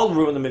 I'll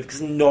ruin the movie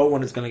because no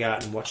one is going to go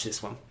out and watch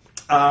this one.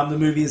 The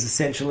movie is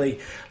essentially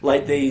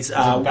like these...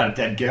 about a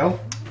dead girl?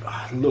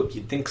 Look,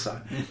 you'd think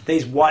so.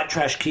 These white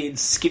trash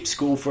kids skip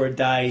school for a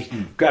day,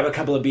 grab a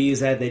couple of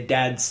beers out of their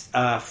dad's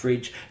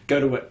fridge, go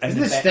to it... Isn't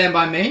this Stand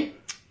By Me?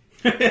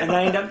 And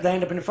they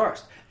end up in a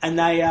forest. And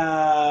they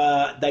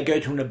go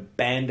to an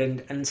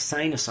abandoned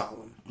insane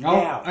asylum. Oh,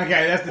 Now,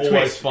 okay, that's the Always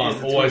twist. fun.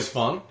 Here's the Always twist.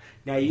 fun.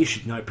 now you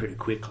should know pretty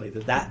quickly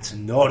that that's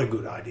not a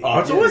good idea. Oh,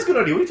 it's always a good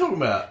idea. What are you talking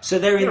about? So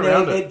they're in Get there,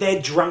 around it.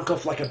 they're drunk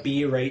off like a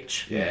beer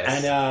each.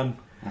 Yes. And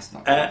That's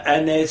not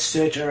and they're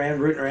searching around,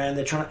 rooting around.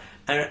 They're trying,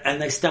 and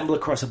they stumble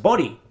across a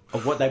body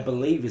of what they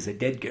believe is a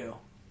dead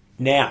girl.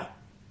 Now,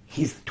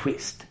 here's the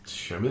twist: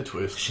 Show me the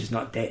twist. she's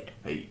not dead.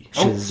 Hey.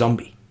 She's a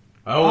zombie,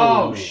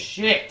 Oh,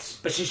 shit.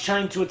 but she's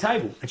chained to a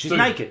table and she's Dude,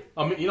 naked.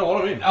 I mean, you know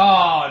what I mean?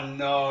 Oh,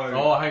 no.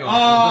 Oh, hang on.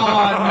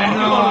 Oh, Hang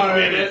no. on a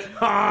minute.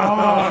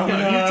 Oh,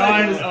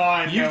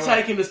 no. You've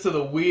taken us to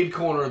the weird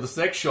corner of the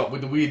sex shop with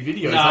the weird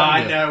videos, No, I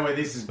haven't you? know where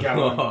this is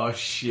going. Oh,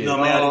 shit. No,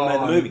 man, I didn't make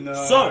the movie.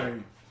 No. So,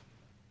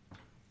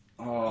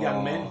 Oh,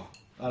 young men.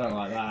 I don't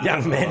like that.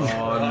 Young men. Oh,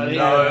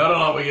 no. I don't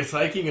like where you're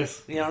taking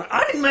us. You know,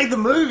 I didn't make the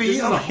movie. This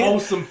is a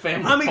wholesome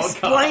family I'm podcast.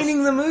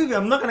 explaining the movie.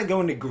 I'm not going to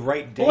go into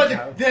great detail.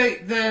 Oh,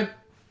 the...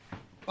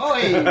 Oh, How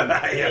you doing?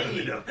 How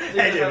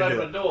you doing?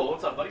 the door.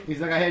 What's up, buddy? He's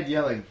like, I heard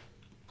yelling.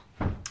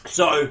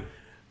 So,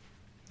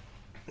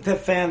 they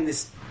found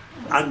this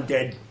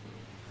undead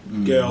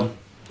girl.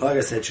 Like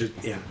I said, she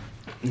was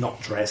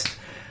not dressed.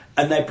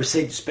 And they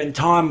proceed to spend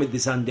time with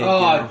this undead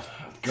girl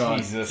God.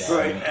 Jesus.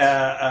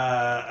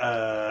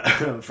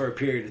 for a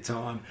period of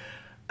time.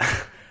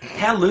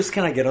 How loose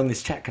can I get on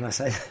this chat? Can I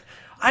say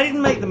I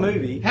didn't make the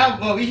movie?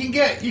 Well, you can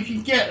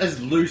get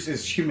as loose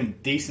as human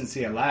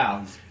decency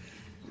allows.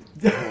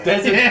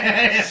 There's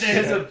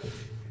a...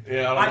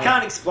 Yeah, I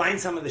can't explain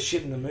some of the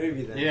shit in the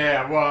movie then.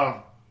 Yeah,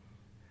 well...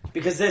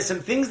 Because there's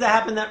some things that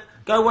happen that...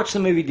 Go watch the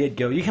movie Dead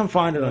Girl. You can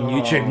find it on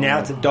YouTube now.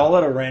 It's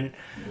 $1 to rent.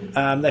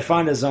 They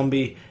find a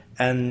zombie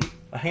and...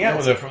 hang out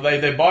with her.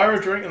 They buy her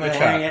a drink and they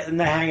chat.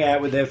 they hang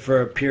out with her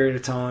for a period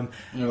of time.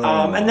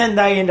 And then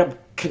they end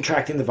up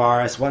contracting the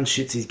virus. One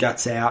shits his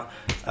guts out.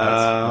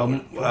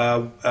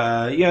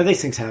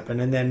 These things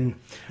happen. And then...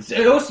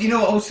 You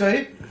know what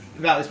also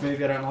about this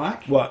movie I don't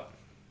like? What?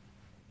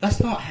 That's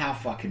not how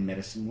fucking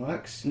medicine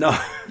works. No.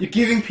 You're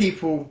giving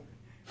people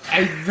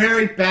a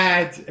very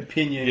bad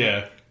opinion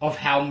Yeah. of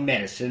how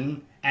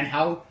medicine and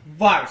how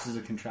viruses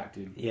are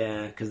contracted.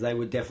 Yeah, because they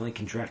were definitely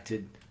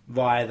contracted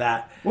via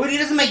that. Well, it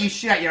doesn't make you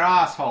shit out your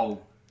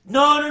asshole.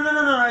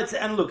 No. It's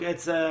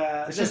It's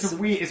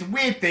a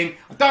weird thing.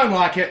 I don't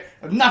like it.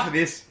 Enough of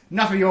this.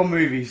 Enough of your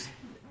movies.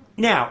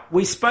 Now,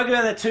 we spoke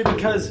about that too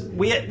because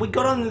we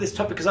got onto this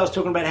topic because I was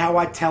talking about how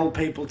I tell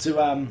people to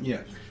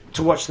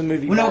watch the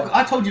movie. Well, no,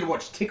 I told you to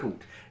watch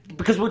Tickled.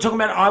 Because we were talking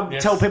about I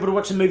tell people to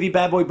watch the movie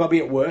Bad Boy Bobby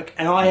at work,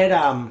 and I had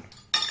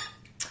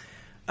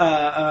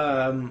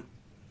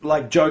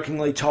like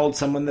jokingly told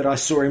someone that I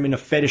saw him in a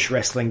fetish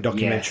wrestling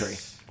documentary.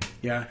 Yes.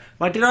 Yeah,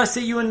 like, did I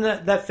see you in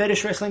that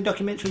fetish wrestling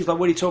documentary? He's like,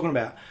 what are you talking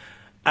about?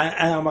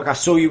 And I'm like, I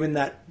saw you in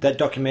that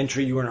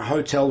documentary. You were in a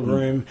hotel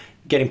room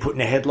getting put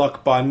in a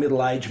headlock by a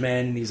middle-aged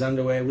man in his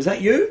underwear. Was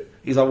that you?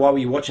 He's like, why were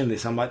you watching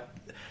this? I'm like,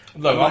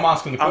 look, I'm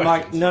asking the questions.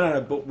 I'm like,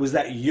 no, but was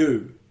that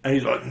you? And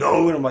he's like,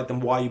 no. And I'm like,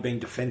 then why are you being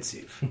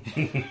defensive?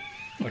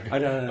 I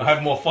don't know. I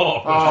have more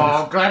follow-up questions.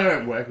 Oh, I'm glad I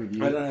don't work with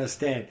you. I don't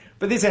understand.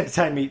 But this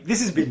entertained me.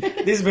 This has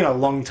been a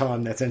long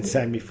time that's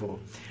entertained me for.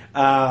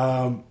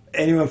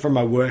 Anyone from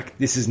my work,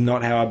 this is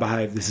not how I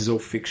behave. This is all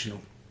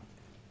fictional.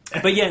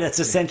 But yeah, that's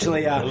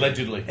essentially...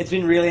 allegedly. It's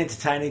been really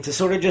entertaining to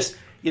sort of just,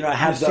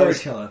 have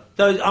storyteller.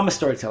 I'm a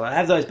storyteller. I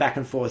have those back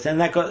and forth.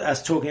 And that got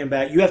us talking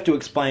about, you have to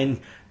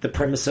explain the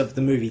premise of the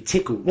movie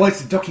Tickled. Well,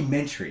 it's a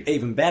documentary.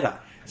 Even better.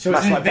 So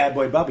much like Bad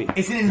Boy Bubby.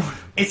 It's an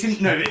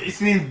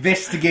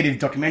investigative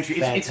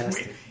documentary.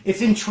 Fantastic. It's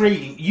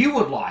intriguing. You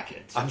would like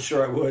it. I'm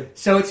sure I would.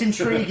 So it's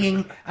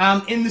intriguing.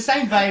 In the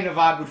same vein of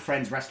Our Good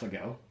Friends Wrestler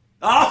Girl.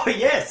 Oh,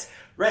 yes.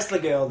 Wrestler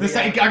Girl.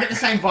 I get the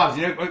same vibes.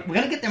 We're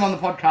going to get them on the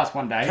podcast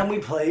one day. Can we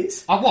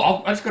please? I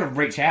just got to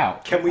reach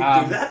out. Can we do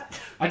that?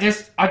 I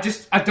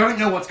don't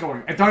know what's going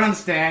on. I don't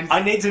understand.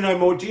 I need to know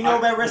more. Do you know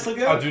about Wrestler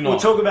Girl? I do not. We'll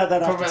talk about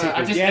that after We'll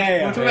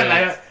Tickled. talk about it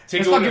later.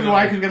 Let's not give it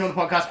away because we're getting on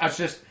the podcast. It's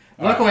just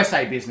local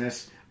SA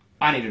business.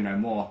 I need to know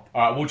more.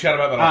 Alright, we'll chat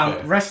about that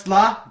after.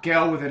 Wrestler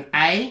Girl with an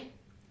A.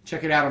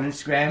 Check it out on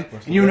Instagram.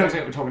 And you'll know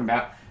exactly what we're talking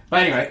about.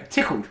 But anyway,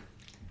 Tickled.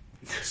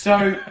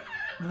 So,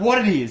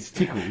 what it is,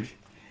 Tickled,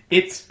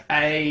 it's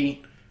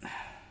a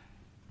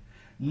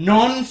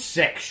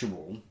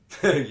non-sexual.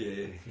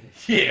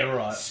 Yeah,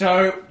 right.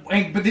 So,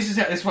 but this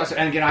is what.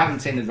 And again, I haven't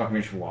seen the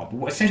documentary for a while.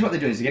 But essentially, what they're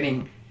doing is they're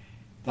getting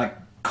like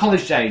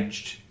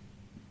college-aged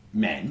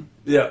men.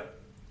 Yeah.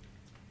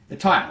 They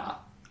tie them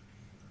up.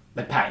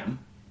 They pay them,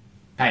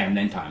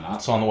 then tie them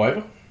up. Sign the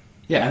waiver?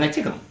 Yeah, and they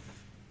tickle them.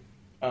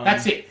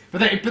 That's it. But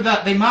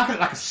they market it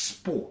like a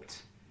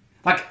sport,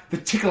 like the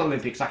Tickle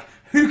Olympics. Like,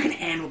 who can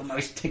handle the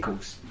most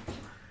tickles?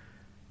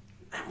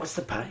 And what's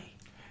the pay?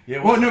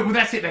 Yeah. Well,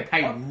 that's it. They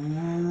pay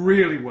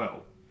really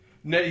well.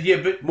 No, yeah,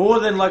 but More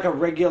than like a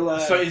regular...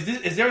 so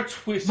is there a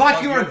twist?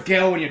 Like you're a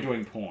girl when you're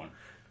doing porn.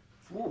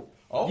 Ooh.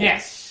 Oh,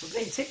 Yes.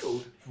 Being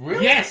tickled.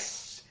 really?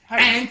 Yes. Hey.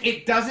 And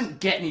it doesn't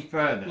get any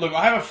further. Look,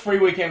 I have a free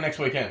weekend next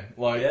weekend.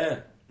 Like,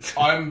 Yeah.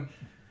 I'm.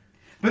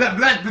 But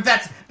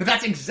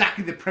that's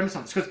exactly the premise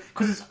of it,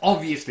 because it's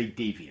obviously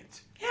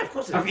deviant. Yeah, of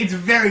course it is. It's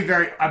very,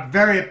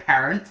 very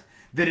apparent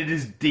that it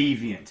is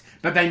deviant.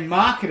 But they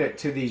market it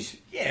to these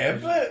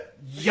But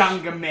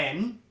younger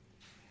men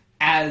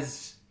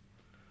as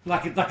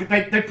like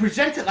they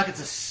present it like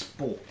it's a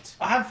sport.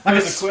 I have like a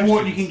further sport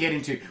questions. you can get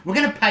into. We're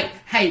going to pay.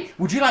 Hey,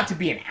 would you like to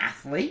be an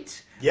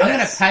athlete? Yes. I'm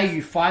going to pay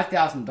you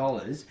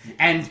 $5,000,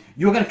 and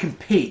you're going to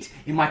compete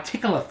in my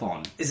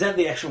tickle-a-thon. Is that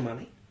the actual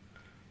money?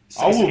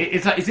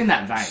 It's in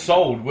that vein.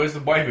 Sold. Where's the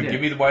waiver? Yeah. Give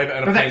me the waiver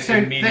and a But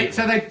pen immediately.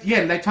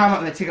 they tie them up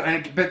and they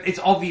tickle, but it's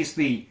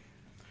obviously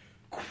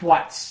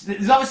quite.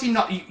 There's obviously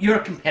not. You're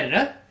a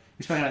competitor.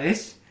 We're speaking like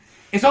this.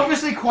 It's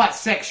obviously quite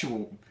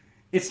sexual.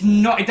 It's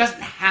not. It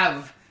doesn't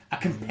have a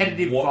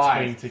competitive What's vibe.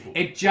 being tickled?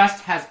 It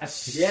just has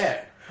a.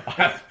 Yeah.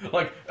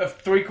 I have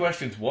 3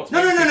 questions. What's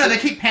No. being tickled? They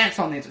keep pants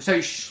on there. So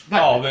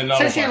Then no,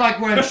 essentially, I'm like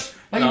wearing, No,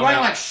 you're I'm wearing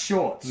out. like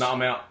shorts. No,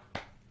 I'm out.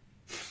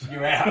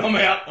 You're out. I'm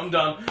out. I'm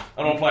done.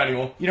 I don't want to play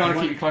anymore. You don't want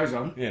to keep your clothes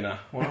on. Yeah, no.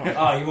 Why not?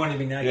 Oh, you want to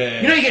be naked?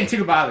 Yeah. You know you're getting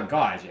tickled by other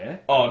guys, yeah.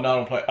 Oh no, I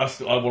don't play. I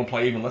want to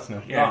play even less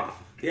now. Yeah. Oh,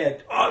 yeah.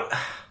 Oh,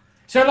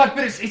 So like,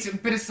 but it's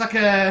like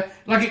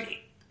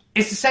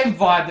it's the same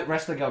vibe that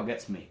Wrestler Girl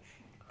gets me.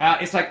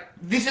 It's like,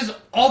 this is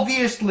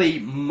obviously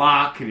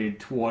marketed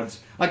towards,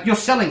 like, you're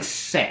selling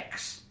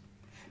sex,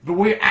 but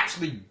what you're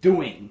actually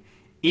doing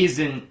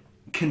isn't.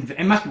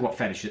 It must be what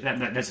fetish is.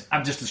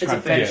 I've just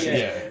described fetish.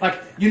 yeah. Like,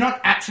 you're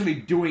not actually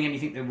doing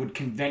anything that would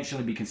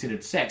conventionally be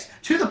considered sex,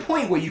 to the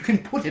point where you can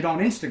put it on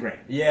Instagram.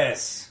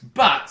 yes.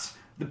 But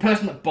the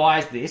person that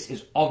buys this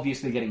is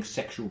obviously getting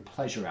sexual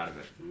pleasure out of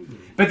it.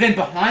 But then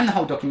behind the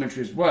whole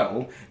documentary as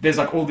well, there's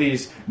like all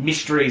these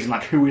mysteries and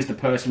like who is the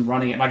person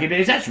running it. Like, it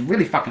is actually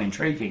really fucking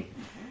intriguing,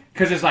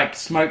 because there's like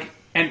smoke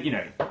and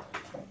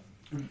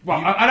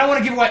Well, I don't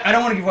want to give away. I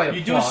don't want to give away the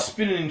You do plot.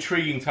 spin an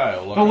intriguing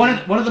tale. Like, But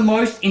one of the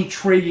most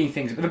intriguing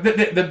things, the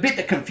bit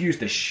that confused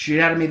the shit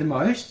out of me the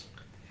most,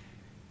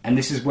 and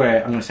this is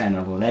where I'm going to say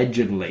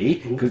allegedly,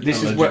 because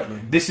this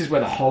is where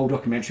the whole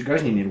documentary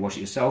goes, and you need to watch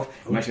it yourself.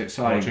 It makes it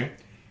exciting. Watching.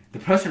 The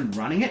person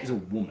running it is a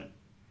woman.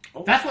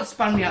 That's what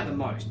spun me out the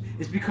most.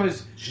 Is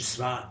because She's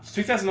smart. It's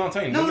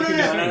 2019. no.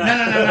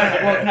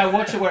 Well, no,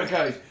 watch it where it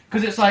goes.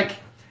 Because it's like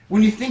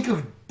when you think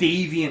of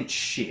deviant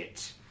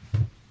shit,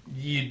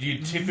 You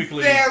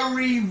typically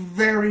very,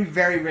 very,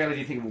 very rarely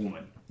do you think of a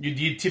woman.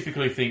 you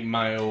typically think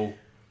male.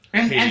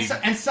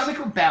 And something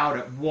about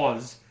it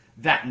was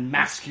that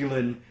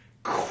masculine,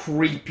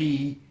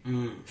 creepy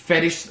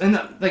fetish, and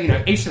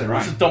each to their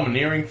It's a own.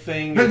 domineering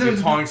thing. But You're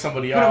tying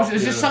somebody But up. it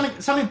was just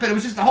something. But it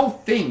was just the whole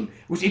thing.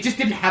 It just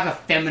didn't have a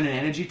feminine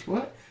energy to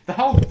it. The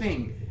whole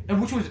thing,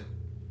 and which was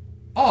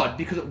odd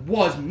because it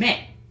was men,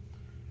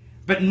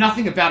 but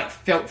nothing about it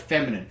felt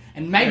feminine.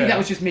 And maybe that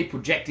was just me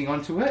projecting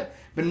onto it.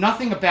 But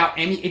nothing about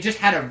it just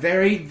had a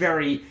very,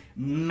 very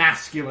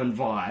masculine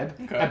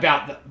vibe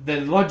about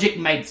the logic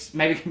maybe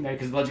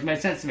because the logic made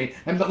sense to me.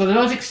 And the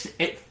logic,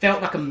 it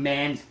felt like a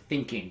man's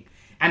thinking.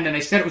 And then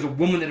they said it was a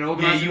woman that had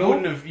organised it all,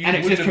 and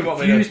it just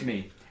confused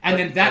me. And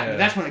then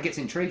that's when it gets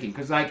intriguing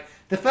because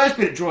the first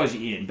bit it draws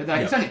you in, but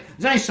there's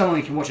only so long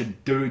you can watch a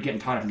dude getting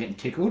tied up and getting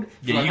tickled.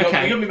 Yeah, you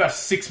got me about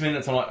 6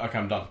 minutes. I'm like, okay,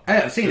 I'm done.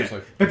 I've seen it,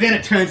 but then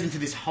it turns into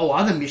this whole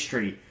other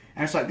mystery,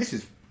 and it's like this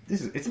is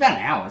it's about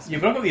an hour. Yeah,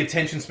 but I've got the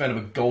attention span of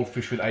a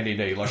goldfish with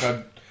ADD. Like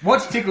I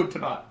watch Tickled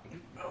tonight.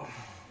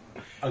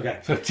 Okay.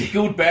 So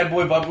Tickled, Bad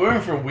Boy Bub, we're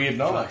in for a weird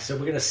night. Fuck, so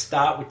we're going to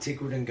start with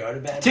Tickled and go to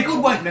Bad Boy?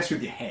 Tickled won't mess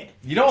with your head.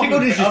 You know what?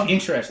 Tickled is just I've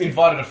interesting.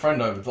 Invited a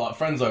friend over,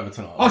 friends over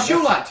tonight. Oh,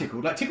 she'll like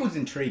Tickled. Like Tickled's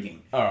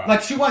intriguing. All right.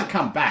 Like she won't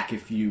come back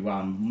if you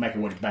make her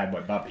watch Bad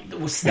Boy Bubby.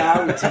 We'll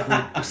start with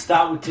Tickled. We'll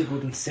start with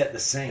Tickled and set the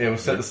scene. Yeah, we'll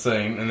set the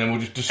scene, and then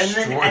we'll just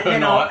destroy and her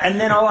night. and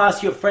then I'll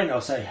ask your friend.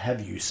 I'll say,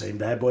 "Have you seen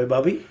Bad Boy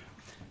Bubby?"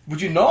 Would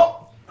you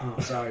not? Oh,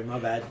 sorry, my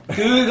bad.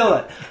 Google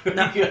it.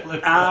 No,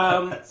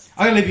 I'm going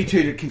to leave you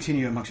two to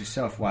continue amongst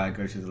yourself while I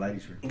go to the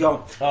ladies' room.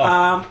 go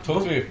Oh,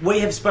 talk to me. We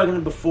have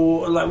spoken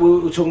before, like we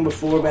were talking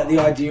before about the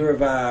idea of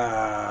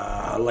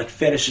like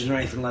fetishes or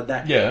anything like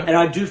that. Yeah. And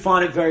I do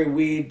find it very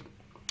weird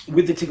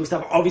with the tickle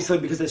stuff, obviously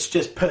because it's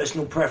just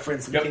personal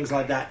preference and things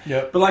like that.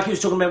 Yep. But like you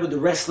was talking about with the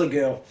wrestler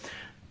girl.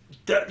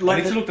 I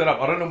need to look that up.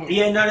 I don't know.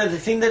 Yeah, no. The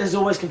thing that has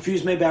always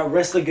confused me about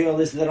Wrestler Girl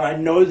is that I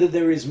know that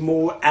there is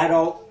more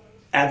adult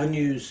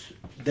avenues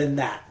than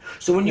that.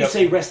 So when you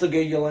say Wrestler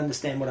Girl, you'll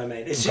understand what I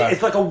mean. It's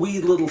it's like a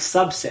weird little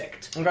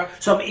subsect. Okay.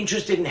 So I'm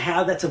interested in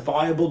how that's a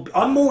viable...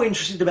 I'm more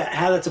interested about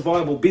how that's a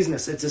viable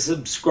business. It's a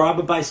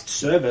subscriber-based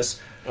service.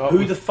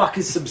 Who the fuck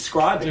is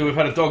subscribing? Yeah, we've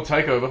had a dog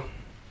takeover.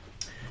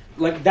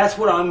 Like, that's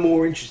what I'm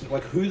more interested in.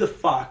 Like, who the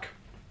fuck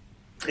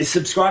is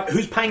subscribing?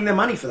 Who's paying their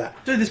money for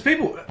that? Dude, there's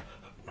people...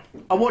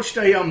 I watched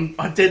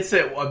a dead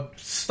set. I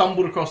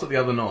stumbled across it the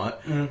other night.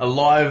 A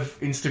live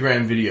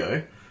Instagram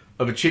video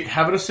of a chick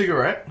having a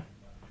cigarette,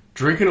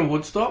 drinking a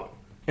Woodstock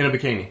in a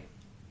bikini.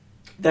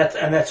 That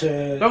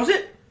was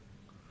it.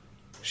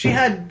 She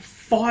had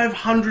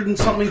 500 and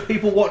something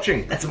people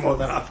watching. That's more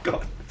than I've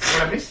got.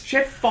 What I missed? She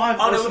had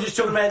 500. Oh no, we're just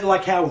talking about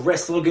like how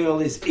Wrestler Girl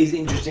is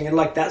interesting and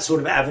like that sort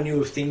of avenue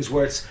of things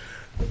where it's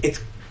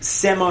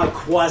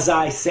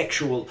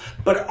semi-quasi-sexual,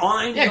 but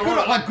I'm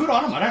good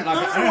on them. I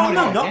don't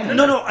know.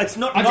 No, it's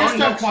not. I just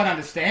don't quite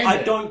understand.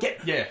 I don't get.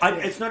 Yeah.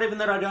 It's not even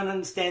that I don't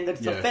understand that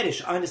it's a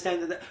fetish. I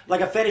understand that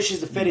like a fetish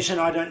is a fetish, and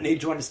I don't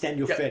need to understand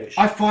your fetish.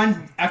 I find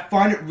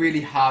it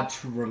really hard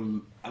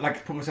to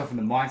put myself in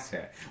the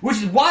mindset, which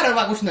is why I don't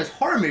like watching those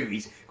horror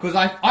movies because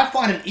I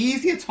find an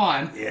easier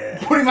time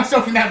putting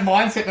myself in that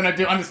mindset than I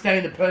do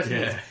understanding the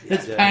person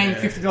that's paying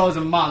 $50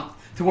 a month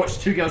to watch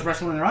two girls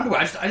wrestling in their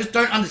underwear. I just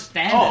don't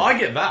understand it. I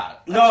get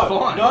that. No, That's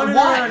fine.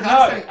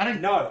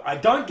 no, I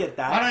don't get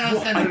that. I don't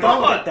understand I it at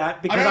don't all. get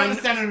that because I don't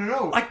understand it at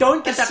all. I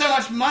don't get That's that. so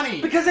much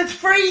money. Because it's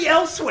free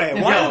elsewhere.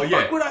 Why the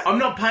fuck would I? I'm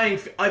not paying...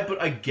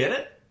 but I get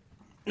it.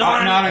 No,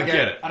 I don't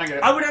get it. I don't get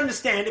it. I would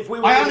understand if we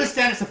were... I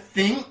understand it's a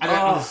thing. I don't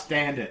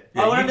understand it.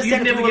 I would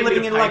understand if we were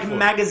living in like for it.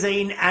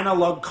 magazine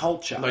analog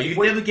culture. No, you'd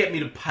never get me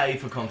to pay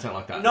for content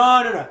like that.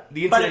 No.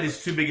 The internet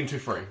is too big and too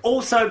free.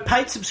 Also,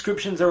 paid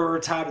subscriptions are a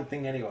retarded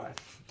thing anyway.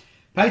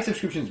 Paid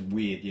subscription's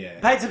weird, yeah.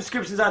 Paid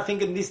subscriptions, I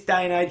think, in this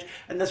day and age,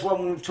 and that's why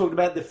when we've talked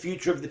about the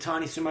future of the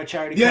Tiny Sumo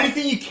charity... The only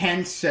thing you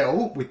can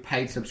sell with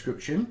paid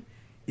subscription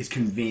is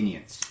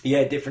convenience.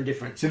 Yeah,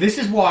 different. So this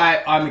is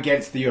why I'm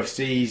against the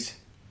UFC's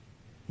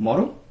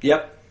model.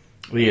 Yep.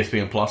 The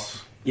ESPN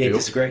Plus. Yeah, deal.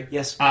 disagree,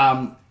 yes.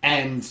 And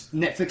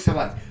Netflix are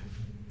like,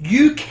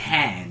 you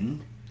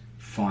can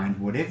find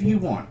whatever you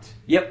want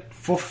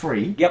for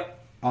free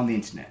on the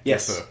internet.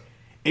 Yes. Sir.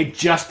 It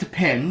just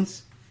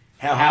depends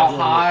how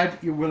hard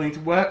you're willing to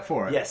work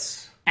for it.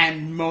 Yes.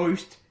 And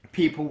most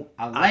people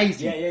are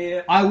lazy.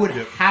 Yeah. I would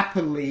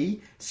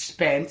happily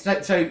spend... So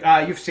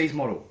UFC's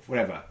model,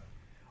 whatever.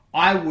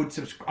 I would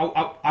subscribe...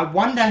 I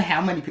wonder how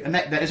many people...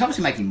 And it's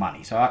obviously making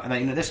money, so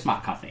they're a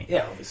smart company.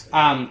 Yeah, obviously.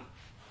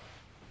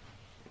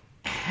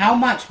 How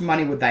much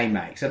money would they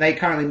make? So they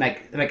currently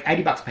make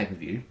 $80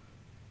 pay-per-view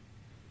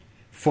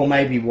for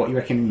maybe, what you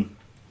reckon,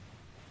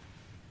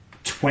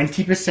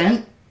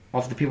 20%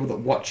 of the people that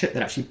watch it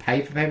that actually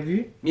pay for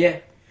pay-per-view? Yeah.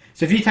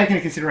 So if you take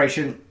into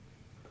consideration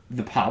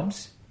the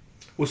pubs...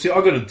 Well, see,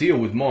 I got a deal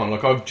with mine.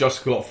 Like, I've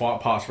just got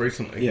Fight Pass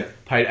recently. Yeah.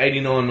 Paid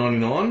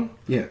 $89.99.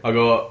 Yeah. I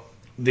got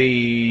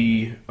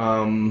the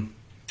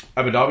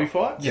Abu Dhabi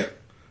fights. Yeah.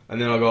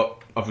 And then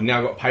I've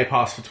now got Pay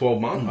Pass for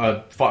 12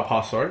 months. Fight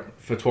Pass, sorry,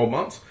 for 12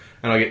 months,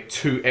 and I get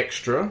 2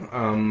 extra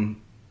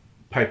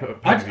paper.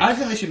 I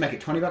think they should make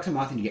it $20 a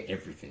month and you get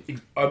everything.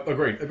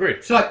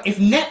 Agreed. So like, if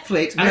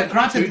Netflix, and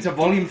granted it's a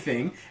volume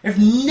thing, if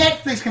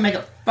Netflix can make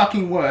it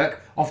fucking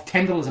work off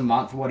 $10 a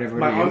month or whatever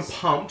Mate, it is. I'm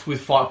pumped with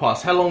Fight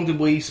Pass. How long did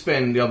we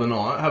spend the other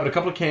night having a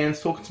couple of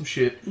cans, talking some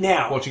shit,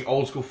 Now- watching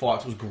old school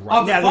fights? It was great.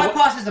 Oh, Now, Fight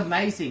Pass is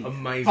amazing.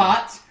 Amazing.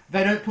 But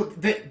they don't put...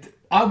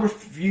 I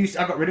refused...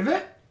 I got rid of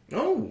it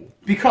Oh,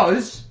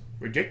 because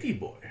rejected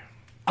boy.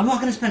 I'm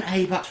not going to spend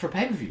 $80 for a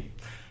pay-per-view.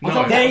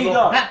 No, There you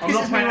go. That I'm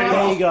not pisses me paying right $80. There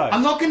off. you go.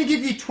 I'm not going to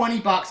give you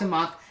 $20 a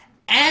month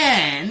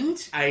and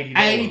 $80.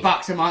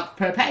 $80 a month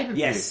per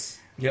pay-per-view. Yes.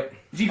 Yep.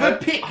 So you got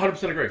to pick...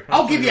 100% agree.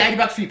 I'll give you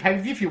 $80 for your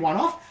pay-per-view if you want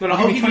off. No, I'll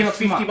I'll give you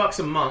 $20 a month. $50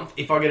 a month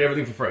if I get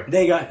everything for free.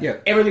 There you go. Yeah.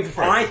 Everything for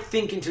free. I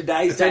think in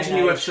today's day and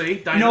Attention age,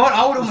 UFC. Dana, You know what?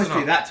 I would almost listen do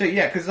up. that too.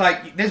 Yeah, because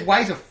like there's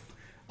ways of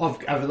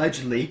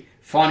allegedly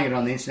finding it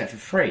on the internet for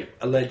free.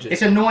 Alleged.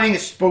 It's annoying.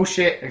 It's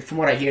bullshit. From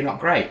what I hear, not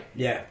great.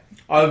 Yeah.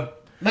 I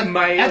Like,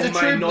 may as or a may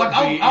true, not like,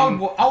 I be would in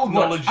watch.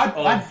 knowledge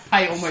I'd of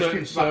pay almost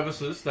certain $50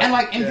 services. That, and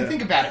like, and if you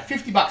think about it,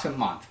 $50 a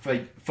month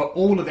for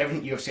all of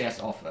everything UFC has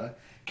to offer,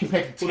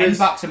 compared to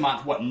 $10 a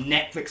month what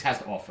Netflix has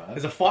to offer.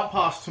 There's a Fight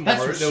Pass tomorrow.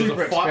 That's there was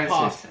super a Fight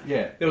expensive. Pass.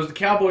 Yeah. There was the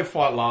Cowboy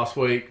fight last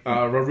week.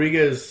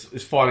 Rodriguez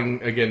is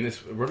fighting again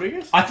this...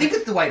 Rodriguez? I think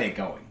it's the way they're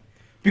going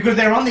because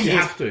they're on the. You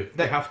have to.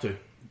 They have to.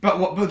 But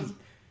what?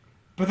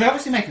 But they're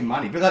obviously making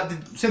money. But like,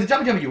 so the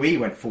WWE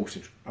went full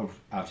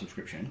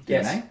subscription,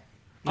 didn't Yes. they?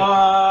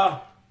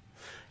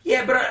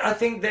 Yeah, but I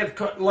think they've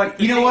got like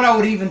You know what I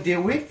would even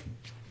deal with?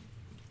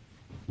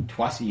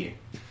 Twice a year.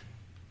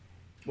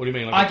 What do you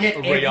mean? I Like get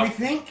a re-up?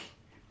 everything,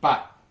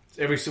 but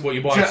What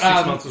you buy 6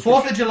 months of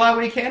 4th of July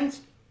weekend,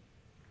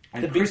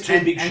 and The big- Chris- two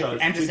and- big and- shows,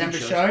 and two big December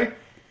shows. show.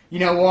 You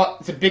know what?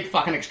 It's a big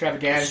fucking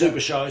extravaganza. super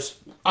shows.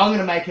 I'm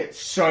gonna make it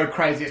so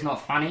crazy it's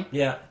not funny.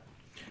 Yeah.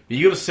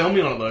 You got to sell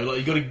me on it though.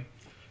 Like you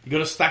got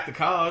to stack the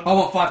card. I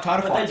want 5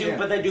 title But fights. they do. yeah.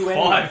 But they do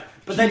anyway. Five.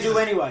 But they do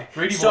anyway.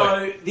 Greedy So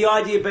boy. the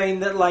idea being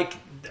that like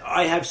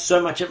I have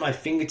so much at my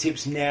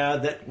fingertips now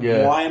that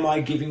Yeah. why am I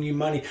giving you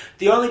money?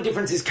 The only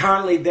difference is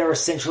currently they're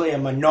essentially a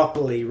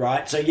monopoly,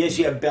 right? So yes,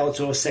 you have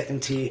Bellator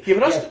second tier. Yeah,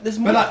 but You have- there's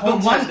more like, but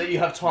content one- that you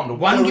have time to One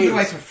watch. There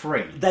giveaway is. for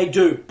free. They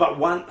do, but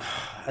one.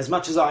 As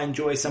much as I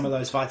enjoy some of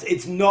those fights,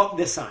 it's not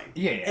the same.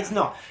 Yeah. It's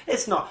not.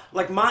 It's not.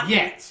 Like Martin...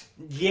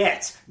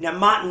 Yet. Now,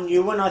 Martin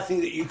Ewan, I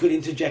think that you could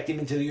interject him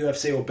into the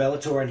UFC or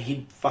Bellator and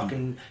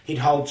he'd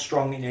hold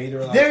strong in either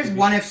of those. There's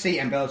ONE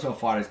FC and Bellator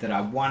fighters that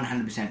are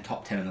 100%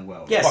 top 10 in the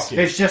world. Yes. Fuck yeah.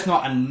 There's just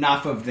not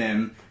enough of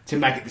them to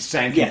make it the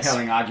same Yes.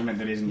 compelling argument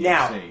that is in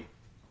Now, UFC.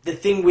 The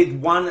thing with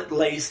one, at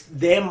least,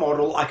 their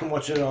model, I can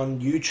watch it on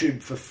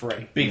YouTube for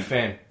free. Big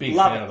fan of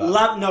Love that.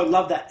 it.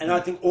 Love that. And I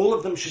think all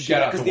of them should Shout do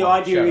it out because to the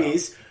ONE. idea Shout out.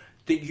 is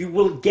that you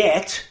will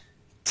get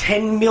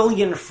 10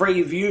 million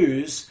free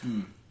views.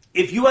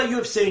 If you are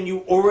UFC and you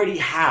already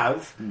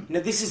have... Now,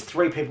 this is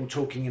 3 people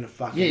talking in a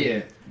fucking... Yeah,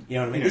 yeah. You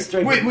know what I mean? This is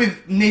 3 people.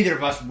 With neither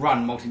of us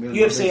run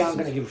multi-million UFC aren't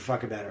going to give a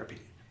fuck about our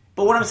opinion.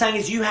 But what I'm saying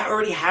is you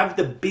already have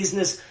the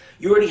business,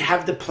 you already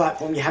have the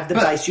platform, you have the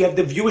base, you have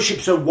the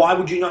viewership, so why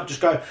would you not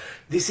just go,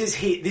 this is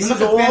here, this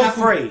is all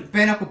free?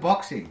 Bare knuckle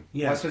boxing.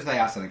 Yeah. Well, I suppose they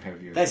are selling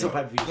pay-per-views. They sell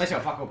pay-per-views. They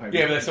sell fuck all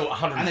pay-per-views. Yeah, but they sell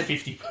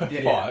 150 per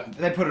fight.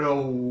 They put it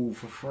all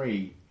for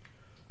free.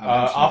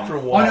 After a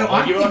while. Oh no,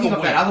 Like, I'm you're like thinking a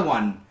of week. that other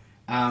one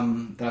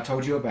that I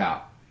told you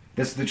about.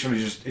 That's literally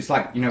just, it's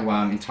like, you know,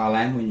 in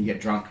Thailand when you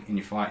get drunk and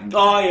you fight. And,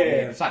 Oh,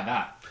 yeah. It's like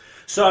that.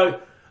 So,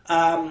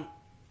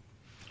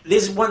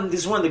 this is one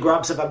of the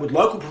grubs I've had with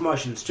local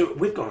promotions too.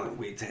 We've gone on a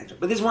weird tangent,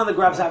 but this is one of the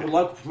grubs I have with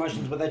local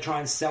promotions where they try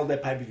and sell their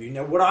pay-per-view.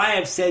 Now, what I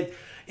have said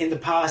in the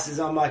past is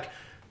I'm like,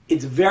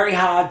 it's very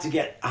hard to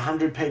get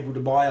 100 people to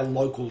buy a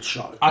local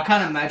show. I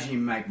can't imagine you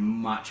make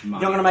much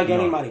money. You're not going to make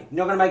any money.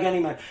 You're not going to make any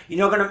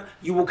money.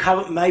 You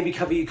will maybe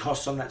cover your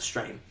costs on that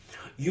stream.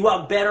 You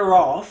are better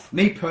off.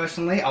 Me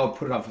personally, I would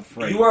put it up for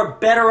free. You are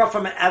better off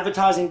from an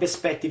advertising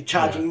perspective,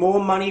 charging more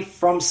money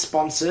from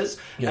sponsors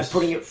and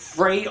putting it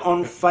free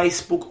on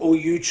Facebook or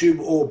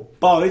YouTube or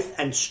both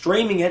and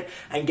streaming it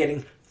and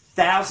getting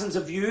thousands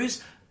of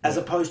views as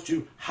opposed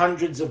to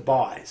hundreds of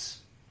buys.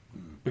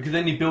 Because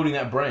then you're building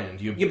that brand.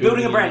 You're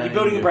building a brand. You're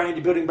building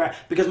a brand.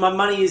 Because my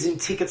money is in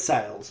ticket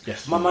sales.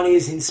 Yes. My money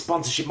is in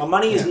sponsorship. My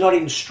money is not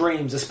in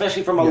streams,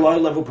 especially from a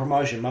low-level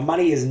promotion. My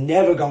money is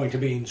never going to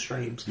be in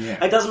streams.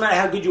 Yeah. It doesn't matter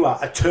how good you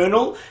are.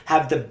 Eternal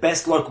have the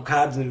best local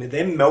cards in them.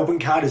 Their Melbourne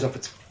card is off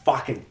its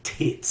fucking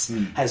tits.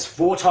 Has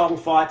 4 title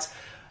fights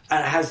and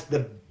it has the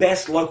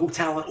best local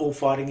talent all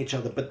fighting each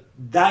other. But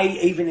they,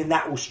 even in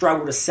that, will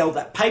struggle to sell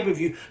that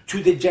pay-per-view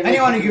to the general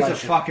Anyone who population.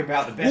 gives a fuck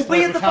about the best We'll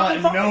be at local the talent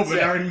in fucking Melbourne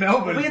fights. are in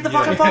Melbourne. We'll be at the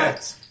fucking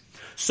fights.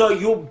 So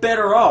you're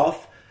better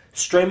off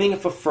streaming it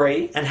for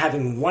free and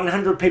having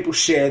 100 people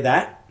share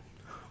that,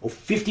 or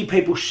 50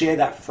 people share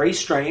that free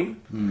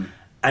stream,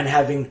 and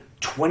having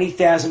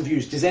 20,000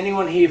 views. Does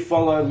anyone here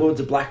follow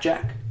Lords of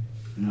Blackjack?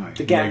 No.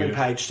 The gambling Negative.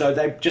 page. So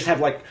they just have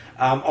like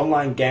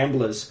online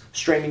gamblers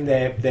streaming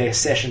their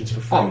sessions for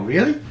free. Oh,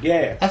 really?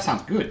 Yeah. That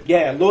sounds good.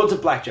 Yeah, Lords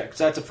of Blackjack.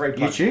 So that's a free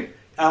plug. YouTube?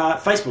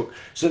 Facebook.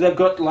 So they've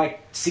got like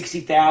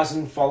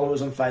 60,000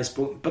 followers on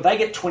Facebook, but they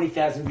get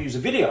 20,000 views a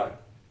video.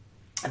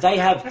 They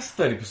have That's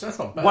 30%. That's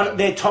not bad.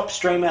 their top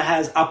streamer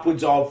has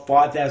upwards of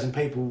 5,000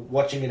 people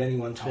watching at any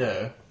one time.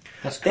 Yeah.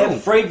 That's They're cool.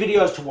 free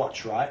videos to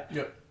watch, right?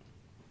 Yep.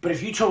 But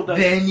if you told those,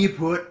 Then you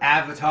put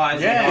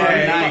advertising on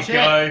There that you shit.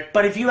 go.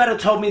 but if you had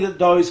told me that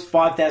those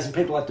 5,000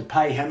 people had to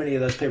pay, how many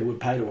of those people would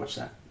pay to watch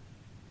that?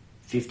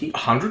 50,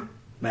 100?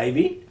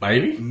 maybe,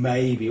 Maybe?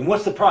 maybe. And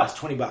what's the price?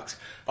 $20.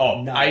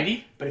 Oh, No.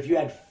 80? But if you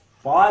had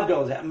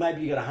 $5 out,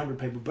 maybe you got 100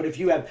 people. But if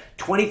you have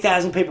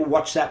 20,000 people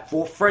watch that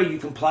for free, you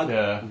can plug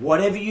Yeah.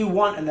 whatever you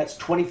want, and that's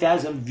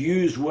 20,000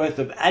 views worth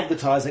of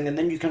advertising, and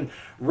then you can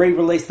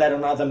re-release that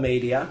on other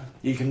media.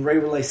 You can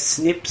re-release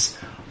snips,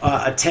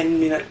 a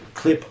 10-minute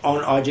clip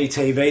on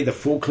IGTV, the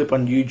full clip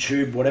on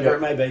YouTube, whatever Yep.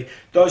 it may be.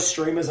 Those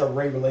streamers are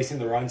re-releasing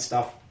their own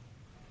stuff.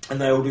 And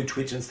they all do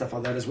Twitch and stuff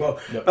like that as well.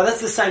 Yep. But that's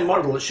the same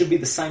model. It should be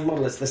the same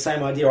model. It's the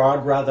same idea.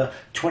 I'd rather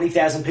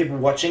 20,000 people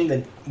watching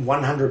than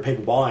 100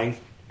 people buying.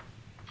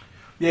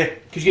 Yeah,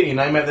 because you're getting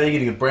your name out there, you're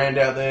getting a brand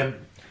out there,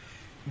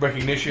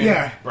 recognition.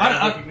 Yeah. Brand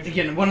recognition.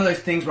 Again, one of those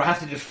things where I have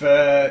to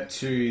defer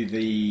to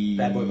the...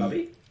 Bad boy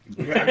Bubby.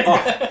 You've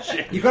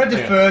got to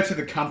defer to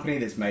the company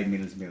that's made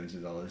millions and millions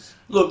of dollars.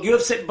 Look,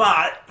 UFC,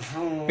 but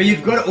But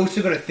you've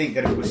also got to think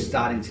that if it was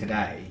starting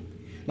today,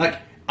 like,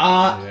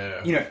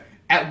 Yeah. you know,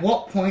 at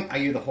what point are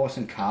you the horse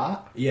and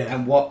cart? Yeah.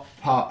 And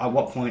at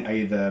what point are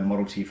you the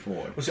Model T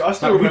Ford? Well, see, I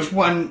still Like, remember... which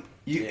one?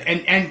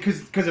 And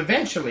because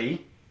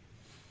eventually,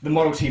 the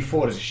Model T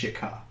Ford is a shit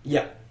car.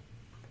 yeah,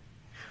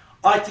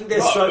 I think they're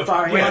so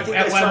far ahead. I think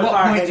they're so what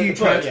far point ahead do you of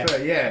the curve,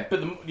 transfer?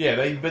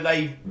 Yeah. But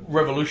they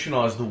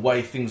revolutionised the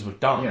way things were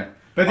done. Yeah.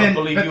 But I then,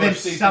 believe but then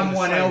UFC doing the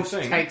someone same else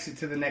thing. takes it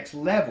to the next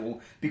level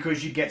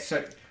because you get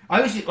so. I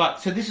always like.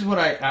 So this is what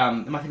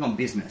my thing on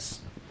business.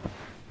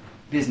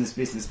 Business,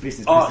 Oh, business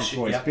shit,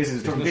 boys, yeah.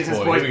 business Business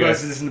boy, boys here we go.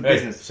 versus in the Hey,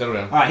 business. settle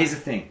down. All right, here's the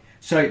thing.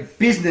 So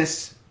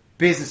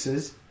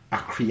businesses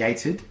are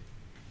created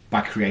by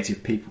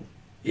creative people.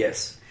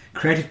 Yes.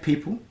 Creative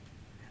people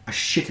are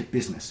shit at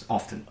business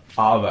often.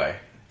 Are they?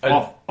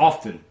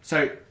 Often.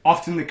 So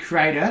often the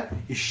creator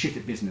is shit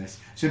at business.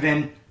 So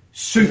then The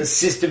suits.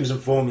 systems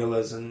and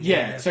formulas and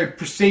Yeah, so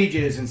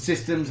procedures and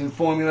systems and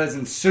formulas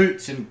and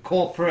suits and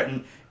corporate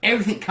and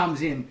everything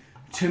comes in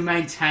to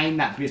maintain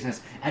that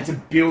business and to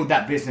build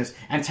that business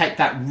and take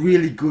that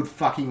really good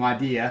fucking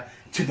idea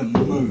to the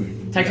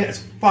moon. Take it as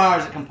far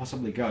as it can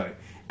possibly go.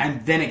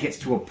 And then it gets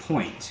to a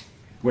point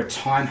where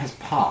time has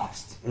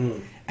passed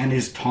and it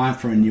is time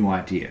for a new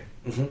idea.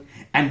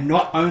 And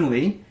not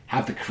only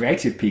have the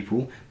creative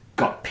people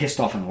got pissed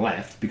off and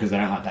left because they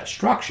don't like that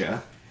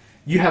structure,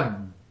 you have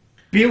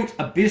built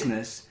a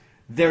business.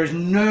 There is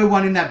no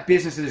one in that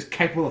business that is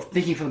capable of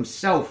thinking for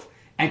themselves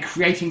and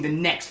creating the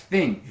next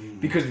thing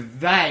because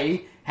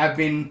they have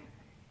been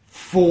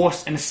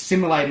forced and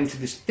assimilated into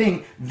this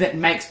thing that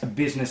makes a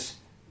business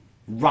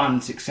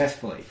run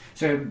successfully.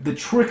 So the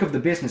trick of the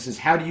business is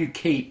how do you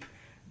keep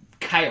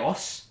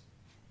chaos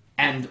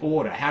and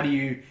order? How do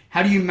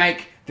you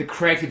make the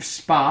creative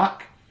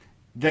spark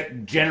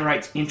that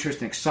generates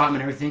interest and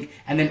excitement and everything,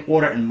 and then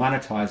order it and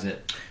monetize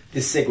it?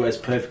 This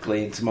segues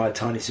perfectly into my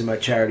Tiny Sumo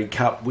Charity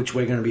Cup, which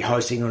we're going to be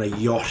hosting on a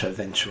yacht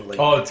eventually.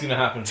 Oh, it's going to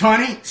happen.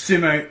 Tiny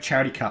Sumo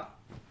Charity Cup.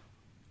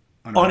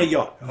 On a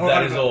yacht.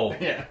 That is all.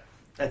 Yeah.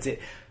 That's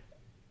it.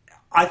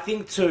 I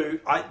think too.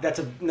 That's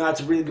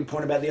a really good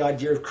point about the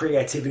idea of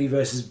creativity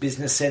versus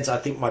business sense. I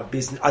think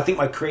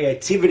my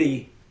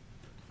creativity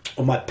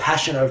or my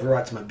passion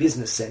overrides my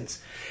business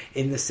sense,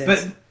 in the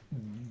sense.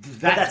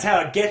 But that's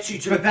how it gets you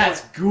to. But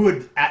that's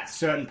good at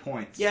certain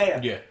points.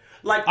 Yeah.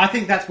 Like I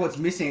think that's what's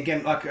missing.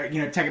 Again, like,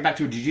 take it back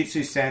to a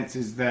jiu-jitsu sense,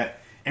 is that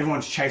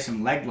everyone's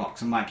chasing leg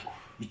locks. I'm like,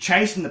 you're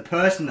chasing the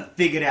person that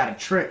figured out a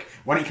trick.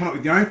 Why don't you come up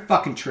with your own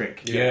fucking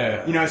trick?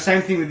 Yeah.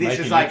 Same thing with this.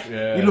 Making It's like, it,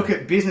 yeah. you look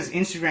at business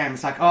Instagram,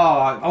 it's like, oh,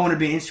 I want to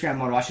be an Instagram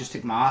model, I should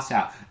stick my ass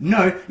out.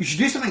 No, you should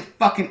do something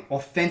fucking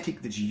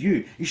authentic that's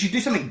you. You should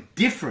do something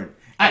different.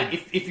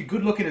 Hey, if you're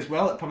good looking as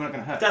well, it's probably not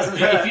going to hurt. doesn't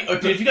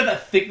hurt. If you got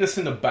that thickness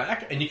in the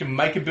back and you can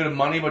make a bit of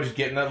money by just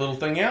getting that little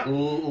thing out,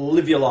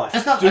 live your life.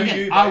 That's not. Do Again,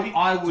 you, baby?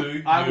 I Do would you?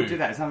 do that.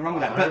 There's nothing wrong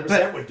with that.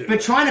 100% would do But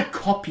it. trying to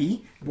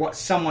copy what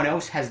someone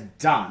else has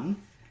done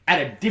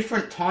at a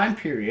different time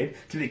period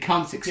to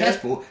become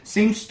successful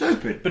seems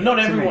stupid. But not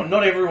to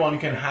me. everyone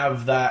can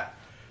have that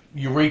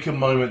eureka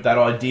moment, that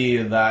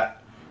idea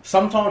that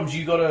sometimes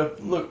you gotta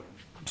look,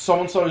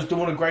 so-and-so is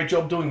doing a great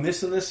job doing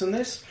this and this and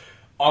this.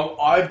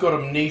 I've got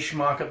a niche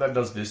market that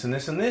does this and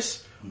this and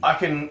this. I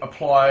can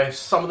apply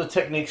some of the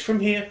techniques from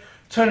here,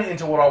 turn it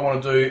into what I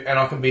want to do, and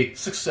I can be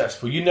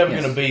successful. You're never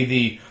Yes. going to be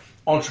the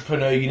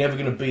entrepreneur. You're never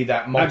going to be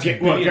that Well, it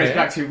multi-billionaire. goes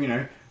back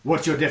to,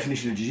 What's your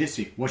definition of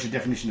jiu-jitsu? What's your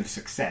definition of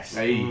success?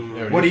 There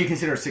it What is. do you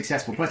consider a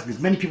successful person?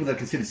 Because many people that are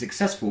considered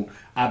successful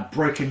are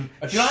broken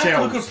If you don't have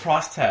to look at shells. a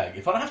price tag,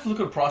 if I don't have to look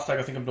at a price tag,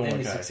 I think I'm doing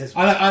Any okay.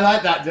 successful. I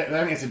like that. I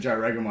think it's a Joe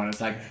Rogan one.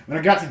 It's like, when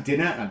I go out to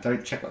dinner, I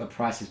don't check what the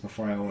price is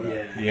before I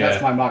order. Yeah.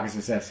 That's my mark of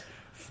success.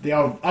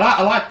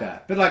 I like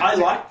that. But like, I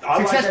like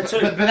success, that too.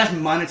 But that's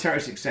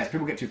monetary success.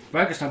 People get too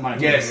focused on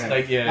monetary Yes,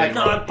 success. yeah.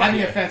 Like,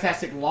 having a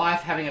fantastic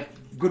life, having a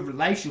good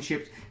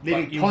relationships,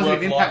 leaving Like, your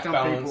positive work-life impact on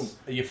balance,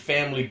 people. your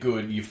family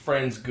good, your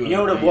friends good. You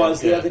know what it was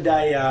the Yeah. other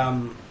day?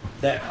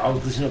 That I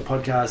was listening to a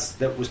podcast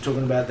that was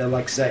talking about. They're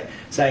like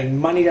saying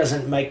money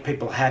doesn't make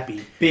people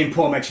happy, Being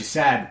poor makes you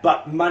sad.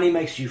 but money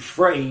makes you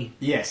free.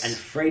 Yes. And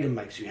freedom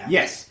makes you happy.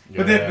 Yes.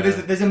 But, Yeah.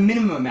 there's a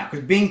minimum amount,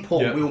 because being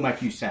poor Yeah. will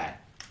make you sad.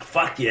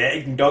 Fuck yeah,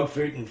 eating dog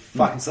food and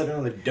fucking sleeping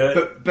on the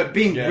dirt. But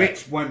being Yeah.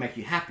 rich won't make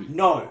you happy.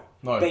 No.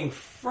 No. Being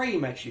free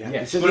makes you happy.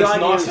 Yes. So But the it's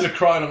idea nicer is, to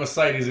cry on a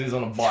Mercedes than it is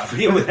on a bike.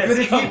 Yeah, well,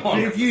 that's- But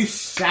if you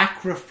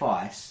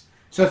sacrifice,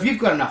 so if you've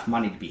got enough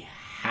money to be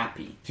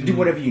happy, to do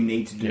whatever you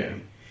need to do, Yeah.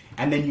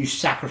 and then you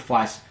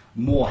sacrifice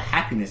more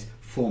happiness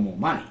for more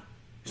money.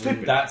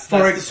 Stupid. That's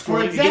for the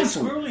squirrel- you get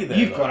squirrely there,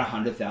 you've though. got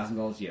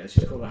 $100,000 a year. Let's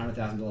just call it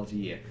 $100,000 a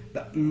year.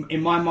 In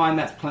my mind,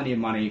 that's plenty of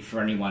money for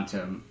anyone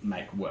to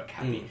make work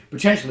happy.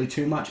 Potentially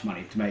too much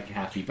money to make you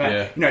happy, but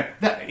Yeah.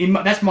 you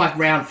know that's my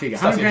round figure.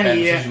 Starts 100 grand a getting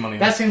bad year. decision money,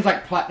 That man. seems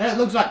like that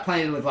looks like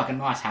plenty to live like a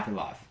nice happy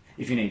life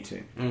if you need to.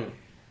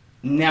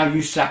 Now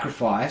you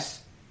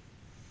sacrifice,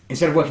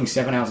 instead of working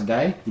 7 hours a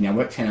day, you now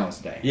work 10 hours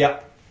a day.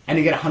 Yep. And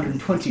you get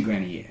 120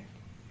 grand a year.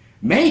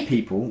 Many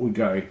people would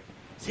go,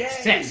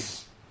 success.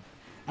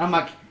 And I'm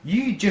like,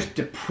 you just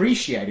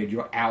depreciated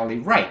your hourly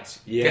rate.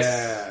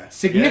 Yeah.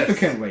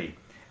 Significantly.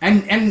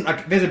 And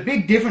like, there's a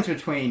big difference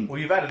between, Well,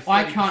 you've added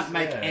I 30%, can't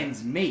make yeah.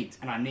 ends meet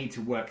and I need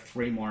to work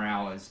 3 more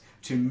hours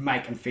to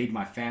make and feed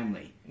my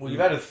family. Well, you've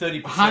added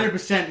 30%.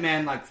 100%,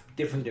 man, like,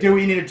 Different. do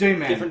what you need to do,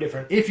 man.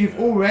 Different. If you've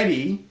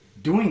already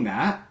doing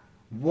that,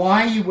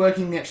 why are you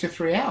working the extra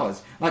 3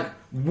 hours? Like,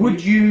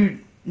 would you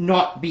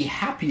not be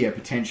happier,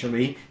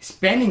 potentially,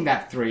 spending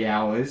that 3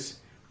 hours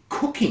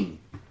cooking?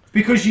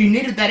 Because you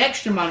needed that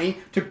extra money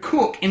to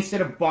cook instead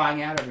of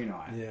buying out every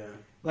night. Yeah.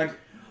 Like,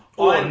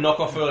 Or knock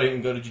off early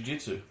and go to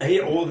jiu-jitsu.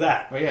 Here, all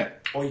that. well, yeah.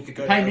 Or you could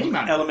go Pay to me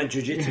money. Element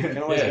Jiu-Jitsu. You can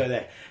always Yeah. go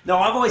there. No,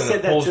 I've always And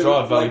said that Paul's too.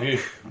 Drive, Valley Like, View.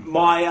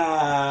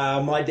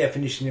 my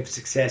definition of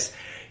success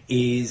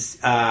is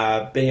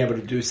being able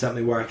to do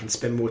something where I can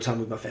spend more time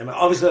with my family.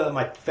 Obviously,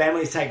 my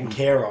family is taken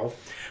care of,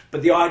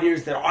 but the idea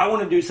is that I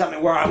want to do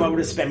something where I'm able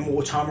to spend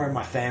more time around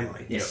my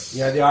family. Yes.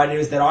 You know, the idea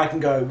is that I can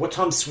go, what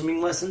time's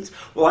swimming lessons?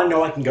 Well, I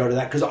know I can go to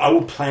that because I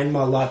will plan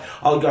my life.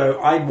 I'll go,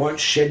 I won't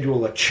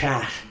schedule a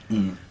chat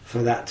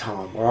for that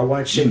time, or I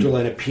won't schedule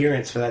an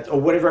appearance for that, or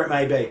whatever it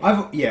may be.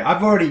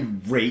 I've already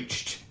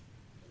reached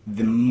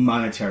the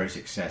monetary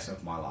success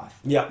of my life.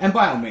 Yeah. And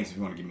by all means, if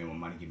you want to give me more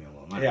money, give me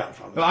more money. Yeah, I'm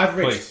fine with But I've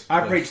Please.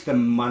 reached the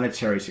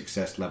monetary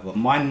success level.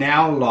 My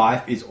now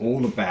life is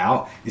all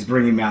about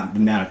bringing out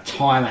the amount of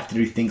time I have to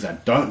do things I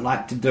don't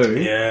like to do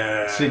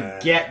to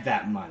get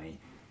that money.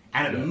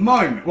 And at the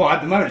moment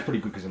it's pretty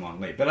good because I'm on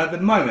leave. But at the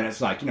moment,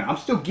 it's like, I'm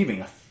still giving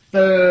a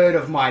third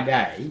of my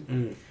day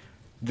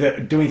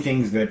doing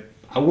things that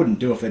I wouldn't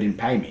do if they didn't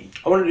pay me.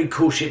 I want to do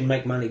cool shit and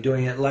make money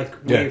doing it. Like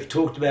Yeah. we've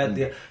talked about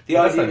the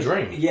That's idea. the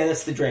dream. Yeah,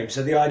 that's the dream.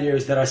 So the idea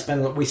is that I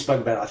spend. We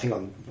spoke about it, I think,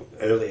 on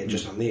earlier,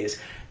 just on this.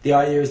 The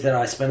idea is that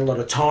I spend a lot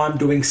of time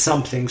doing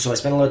something. So I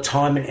spend a lot of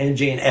time and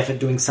energy and effort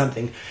doing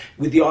something,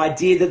 with the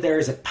idea that there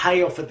is a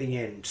payoff at the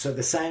end. So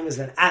the same as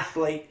an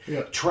athlete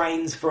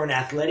trains for an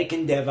athletic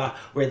endeavor,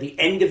 where at the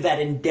end of that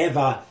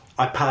endeavor,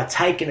 I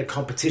partake in a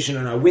competition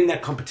and I win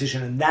that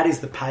competition, and that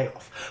is the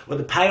payoff. Well,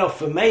 the payoff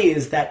for me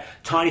is that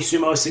Tiny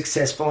Sumo is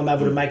successful. I'm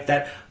able to make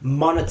that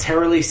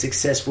monetarily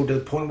successful to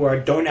the point where I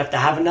don't have to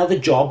have another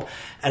job,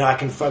 and I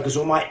can focus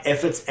all my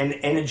efforts and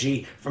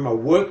energy from a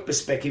work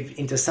perspective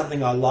into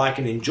something I like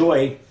and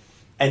enjoy,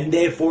 and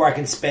therefore I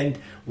can spend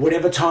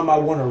whatever time I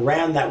want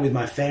around that with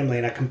my family,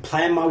 and I can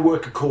plan my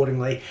work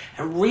accordingly.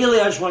 And really,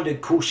 I just want to do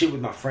cool shit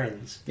with my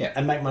friends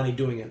and make money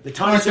doing it. The I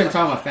Tiny want to spend Sumo-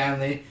 time with my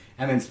family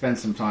and then spend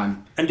some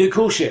time. and do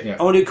cool shit. Yeah.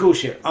 I want to do cool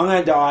shit. I'm going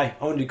to die.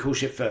 I want to do cool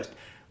shit first.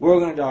 We're all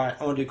going to die.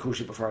 I want to do cool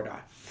shit before I die.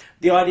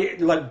 The idea,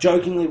 like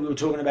jokingly, we were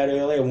talking about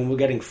earlier when we were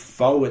getting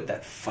pho at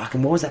that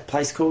fucking, what was that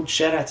place called?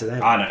 Shout out to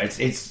them. I don't know, it's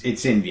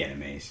in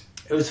Vietnamese.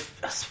 It was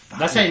fucking,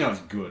 That's how you know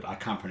it's good. I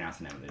can't pronounce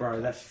the name of it.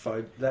 bro. That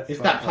pho. That It's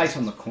pho that place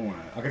on the corner.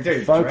 I can tell you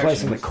the Pho place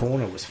directions. on the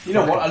corner was. You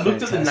know what? I fucking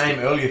looked at the fantastic.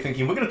 name earlier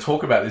thinking, we're going to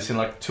talk about this in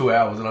like 2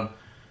 hours, and I'm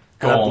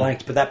And I gone.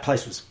 blanked, but that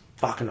place was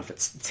fucking off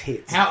its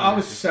tits. How I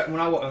was so,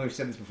 we've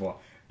said this before.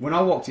 When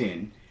I walked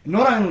in,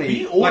 not only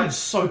He ordered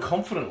so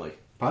confidently.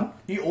 pardon?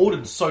 He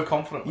ordered so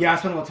confidently. Yeah, I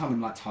spent a lot of time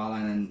in like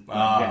Thailand and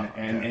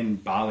okay.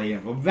 and Bali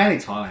and mainly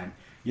Thailand.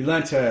 You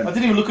learn I to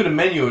didn't even look at a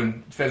menu,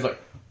 and Fed's like,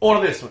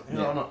 order this.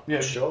 Yeah. I'm not, yeah,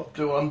 Sure.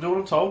 I'm doing what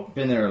I'm told.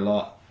 been there a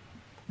lot.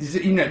 There's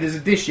a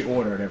dish you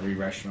order at every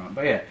restaurant.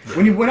 But yeah,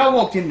 when I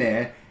walked in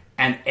there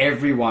and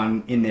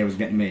everyone in there was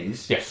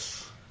Vietnamese,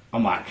 Yes.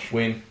 I'm like,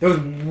 Win. there was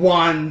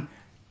one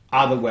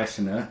other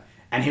Westerner,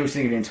 and he was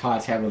sitting at the entire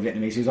table of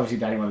Vietnamese. He was obviously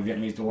dating one of the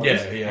Vietnamese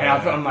daughters. Yeah, And I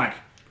thought, I'm like,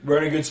 We're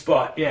in a good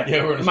spot. yeah,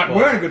 Yeah, we're in a I'm like, spot.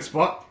 we're in a good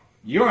spot.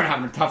 You're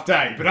having a tough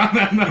day, but I'm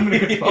in a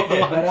good spot. for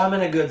But lunch. I'm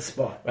in a good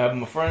spot. We're having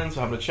my friends,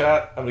 we're having a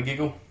chat, having a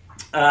giggle.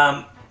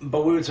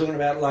 But we were talking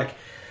about, like,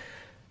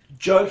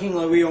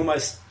 jokingly, we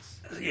almost,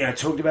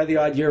 talked about the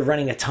idea of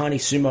running a tiny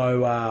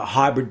sumo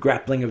hybrid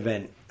grappling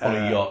event. On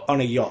a yacht.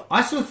 On a yacht.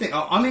 I still think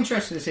I'm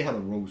interested to see how the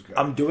rules go.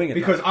 I'm doing it,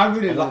 because though. I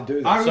really I'm gonna like. do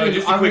this. I really, So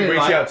just a I quick really reach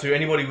like- out to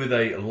anybody with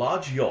a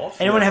large yacht.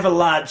 Anyone have a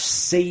large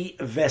sea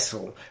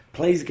vessel,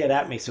 please get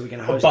at me so we can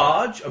a host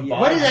barge? A Yeah.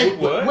 barge would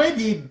work. Where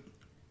did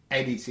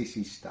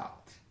ADCC start?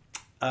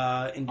 in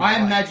I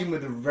Dubai. imagine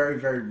with a very,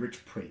 very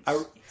rich prince. A,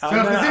 So if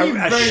there's any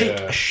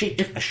very- a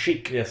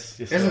sheik. Yes,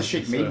 yes. Isn't sir, a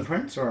sheik yes, meeting sir.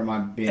 prince, or am I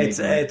being? It's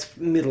ignorant?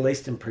 Middle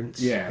Eastern prince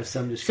Yeah. of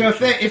some So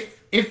description.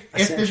 if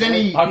there's Essentially.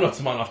 any I'm not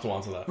smart enough to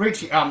answer that.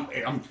 rich,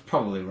 I'm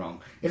probably wrong.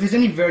 If there's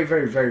any very,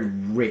 very, very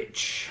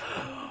rich,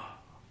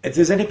 If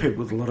there's any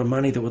people with a lot of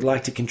money that would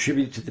like to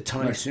contribute to the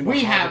tiny sumo,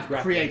 we hybrid have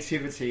grappling,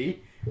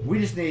 creativity. We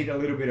just need a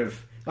little bit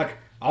of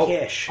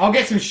Cash. I'll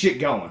get some shit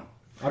going.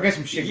 I'll get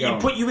some shit You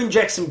going. you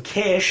inject some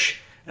cash,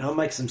 and I'll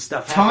make some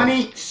stuff happen.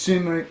 Tiny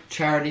Sumo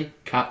Charity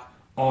Cup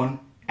on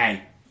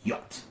a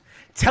yacht.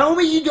 Tell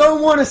me you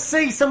don't want to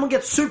see someone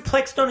get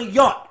suplexed on a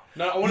yacht.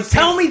 No, I want You to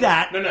tell me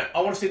that. No,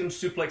 I want to see them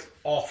suplex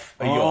off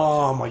a Oh,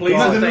 yacht. my Please,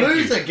 God. No, the thank you.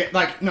 loser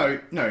get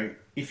no.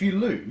 If you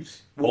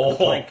lose, Walk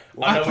the plank.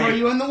 I I know throw where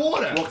you in the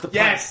water. Walk the plank.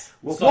 Yes.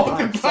 Walk Sold. the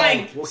plank. the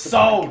plank. Walk the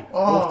Sold. plank.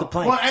 Walk the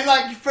plank. Well, and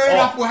like fair Oh.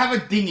 enough, we'll have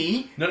a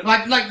dinghy. No.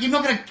 Like you're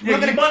not gonna. Yeah, We're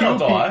not you gonna might kill not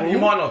die. people. You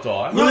might not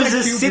die. We're gonna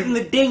Losers kill sit in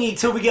people. the dinghy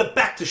till we get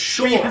back to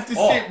shore. But you have to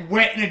Oh. sit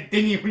wet in a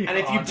dinghy. And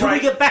if you Till we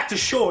break- get back to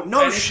shore.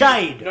 No And if you-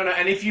 shade. No,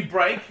 and if you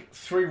break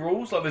 3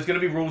 rules, like there's going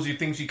to be rules,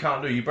 things you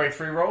can't do. You break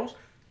 3 rules,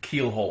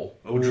 keel haul.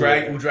 We'll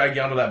drag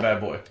you under that bad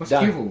boy. What's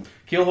Done. keel?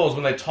 Keel haul is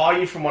when they tie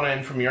you from one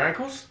end from your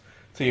ankles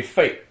to your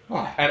feet.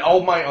 Oh. And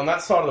old mate on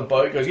that side of the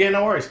boat goes, yeah,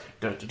 no worries.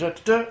 Duh, duh, duh,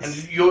 duh, duh.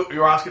 And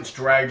your ass gets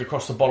dragged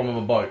across the bottom of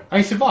a boat. Oh,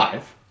 you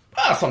survive?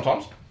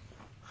 Sometimes.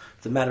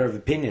 It's a matter of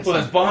opinion. Well,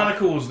 there's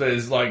barnacles,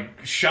 there's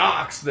like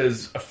sharks,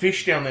 there's a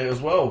fish down there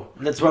as well.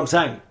 That's what I'm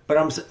saying. But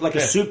I'm like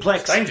Yeah. a suplex.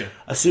 It's danger.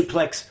 A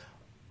suplex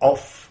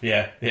off.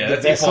 Yeah, The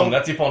that's vessel. Ippon.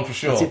 That's Ippon for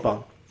sure. That's it,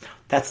 Bong.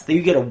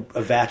 You get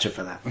a voucher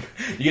for that.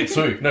 You get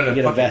 2. No, You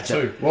get a fuck it,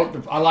 voucher.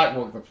 2. I like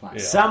walk the plank.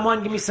 Yeah.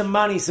 Someone give me some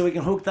money so we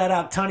can hook that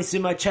up. Tiny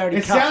Sumo Charity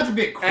It Cup. sounds a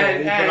bit cruel,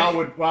 And- but I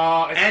would.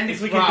 Well, And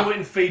if we can do it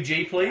in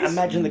Fiji, please.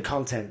 Imagine the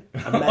content.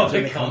 Imagine The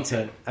the content.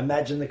 content.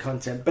 Imagine the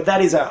content. But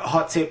that is a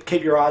hot tip.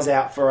 Keep your eyes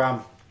out for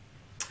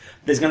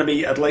there's going to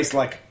be at least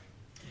like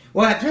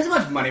Well, it depends how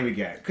much money we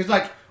get. Because,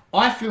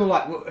 I feel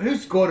like...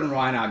 who's Gordon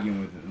Ryan arguing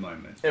with at the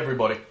moment?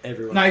 Everybody.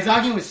 everyone. No, he's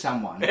arguing with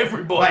someone.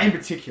 Everybody. Like, in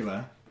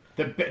particular,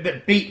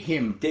 that beat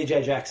him.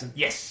 DJ Jackson.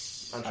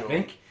 Yes, I'm I sure.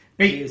 think.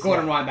 Beat He is,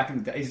 Gordon yeah. Ryan back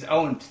in the day. He's 0-2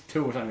 or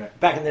something like that.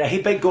 Back in the day,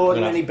 he beat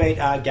Gordon and he beat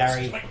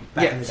Gary. Back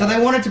in Yeah, the so day.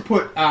 they wanted to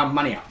put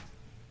money up.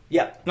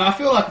 Yep. Now, I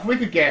feel like if we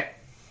could get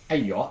a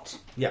yacht...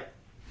 Yep.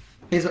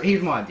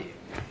 Here's my idea.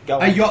 Go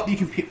A on. yacht that you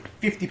can pick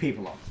 50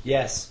 people on.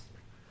 Yes.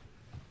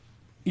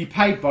 You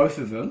pay both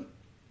of them.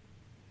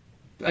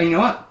 And you know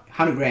what?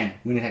 100 grand.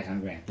 Winner takes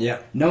 100 grand. Yeah.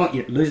 No one,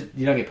 you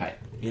don't get paid.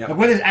 Yeah. Like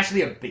where there's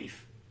actually a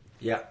beef,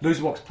 Yep.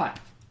 loser walks play.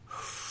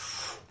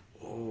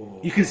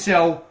 You can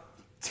sell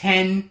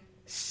 10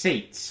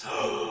 seats.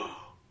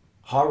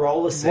 High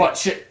roller set.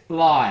 Watch it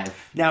live.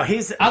 Now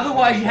here's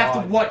Otherwise, you have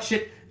to watch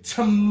it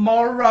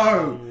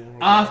tomorrow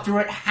after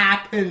it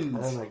happens.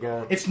 Oh my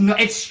God. It's not.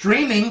 It's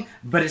streaming,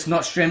 but it's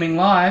not streaming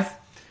live.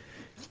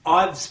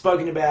 I've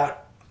spoken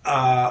about,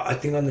 I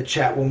think on the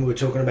chat when we were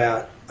talking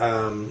about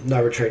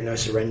No Retreat, No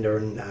Surrender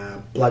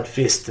and Blood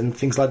Fist and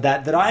things like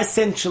that, that I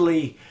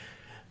essentially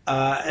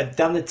have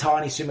done the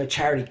Tiny Sumo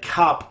Charity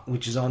Cup,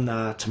 which is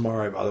on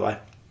tomorrow, by the way,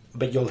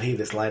 but you'll hear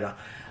this later.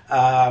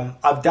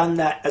 I've done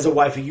that as a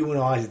way for you and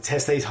I to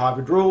test these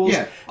hybrid rules.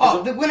 Yeah.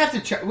 Oh, we're gonna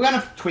have to. We're gonna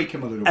have to tweak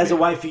them a little As bit.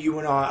 a way for you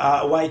and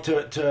I,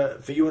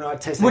 for you and I to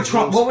test We're these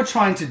trying. rules. What we're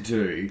trying to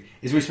do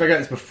is we spoke about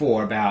this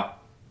before about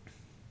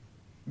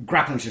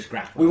grappling's just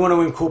grappling. We want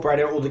to incorporate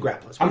all the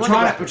grapplers.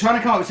 We're trying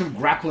to come up with some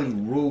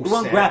grappling rules. We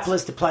want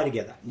grapplers to play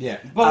together. Yeah,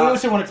 but we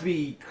also want it to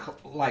be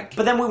like.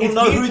 But then we will it's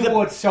know geared who the.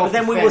 towards But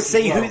then we will self-defense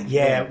see as well. who.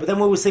 Yeah, but then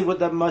we will see what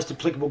the most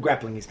applicable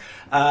grappling is.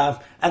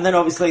 And then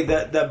obviously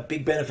the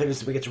big benefit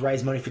is we get to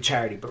raise money for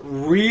charity. But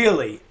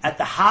really, at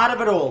the heart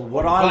of it all,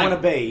 what I Fine.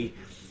 want to be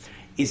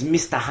is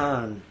Mr.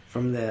 Han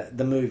from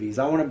the movies.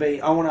 I want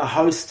to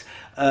host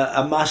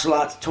a martial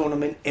arts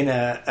tournament in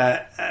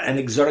an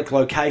exotic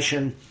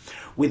location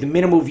with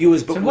minimal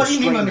viewers. But So what do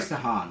you mean by stream-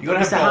 Mr. Han? You gotta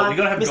have Mr. gold. Han, You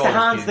gotta have Mr. gold,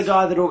 Han's kids. the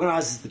guy that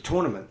organises the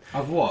tournament.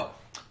 Of what?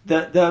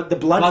 The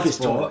Blood Fist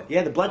sport? tournament.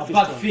 Yeah, the Blood Fist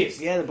Blood tournament. Fist.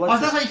 Yeah, the Oh, Blood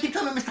that's Fist. why you keep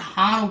telling me Mr.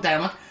 Han all day.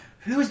 I'm like,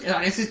 who is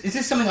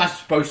this something I'm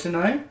supposed to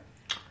know?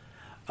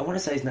 I want to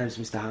say his name's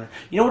Mr. Han.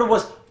 You know what it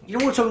was? You know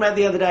what we were talking about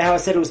the other day, how I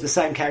said it was the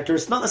same character?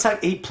 It's not the same.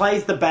 He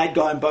plays the bad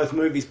guy in both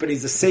movies, but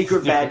he's a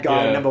secret bad guy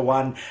in Yeah. number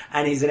 1,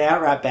 and he's an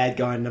outright bad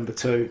guy in number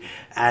 2.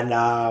 And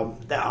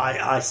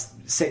I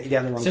sent you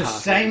down the wrong So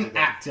path. same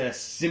actor,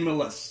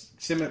 similar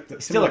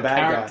Still a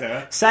bad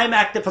guy. Same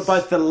actor for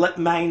both the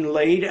main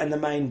lead and the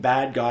main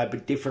bad guy,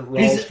 but different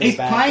roles. He's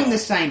playing the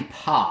same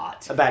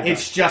part. A bad guy.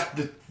 It's just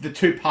the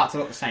two parts are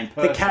not the same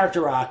person. The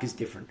character arc is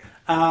different.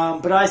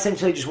 But I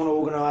essentially just want to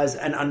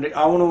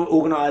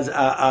organise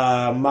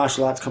a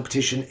martial arts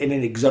competition in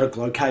an exotic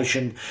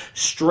location,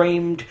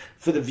 streamed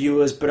for the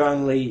viewers, but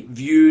only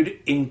viewed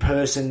in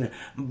person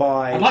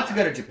by. I'd like to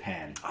go to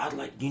Japan. I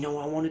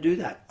want to do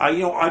that.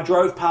 I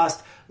drove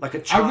past like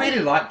a. I really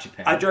like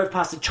Japan. I drove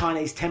past a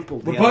Chinese temple.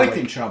 We're both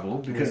in trouble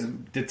because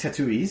of the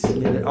tattoos.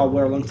 Yeah, I'll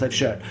wear a long sleeve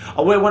shirt.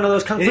 I'll wear one of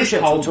those kung fu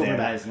shirts we're talking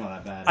about. It's not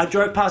that bad. I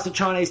drove past a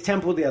Chinese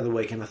temple the other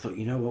week, and I thought,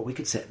 you know what, we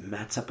could set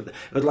mats up. It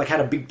had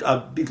a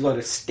big load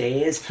of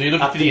stairs. So you're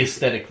looking for the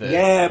aesthetic there.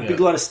 Yeah, big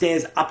lot of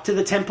stairs up to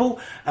the temple,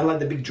 and like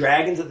the big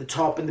dragons at the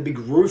top and the big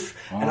roof.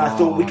 And I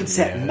thought we could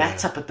set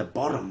mats up at the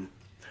bottom.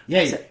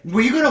 Yeah,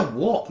 well, you got to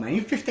walk, man.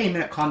 You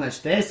 15-minute climb those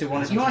stairs. You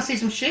want to see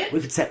some shit? We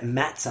could set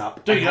mats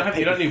up. Dude,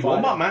 you don't need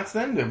warm-up mats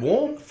then? They're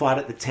warm. Fight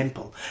at the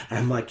temple. And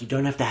I'm like, you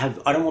don't have to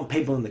have... I don't want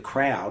people in the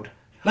crowd.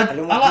 Like, I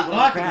don't I want people in the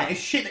like it, crowd. man. It's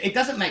shit. It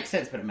doesn't make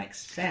sense, but it makes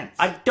sense.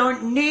 I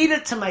don't need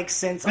it to make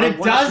sense. But I it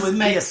want does to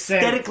make be sense.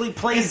 aesthetically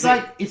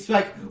pleasing. It's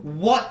like,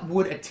 what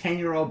would a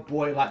 10-year-old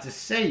boy like to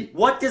see?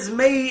 What does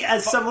me,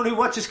 as someone who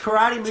watches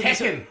karate movies...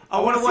 Tekken. I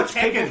want to watch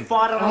people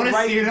fight on a wanna see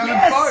race. it on a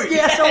Yes, boat.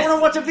 yes, I want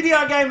to watch a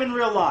video game in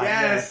real life.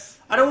 Yes.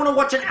 I don't want to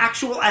watch an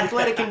actual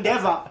athletic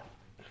endeavour.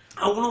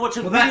 I want to watch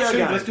a Well, video that's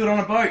game. true. Let's do it on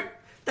a boat.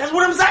 That's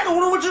what I'm saying. I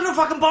want to watch it on a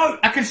fucking boat.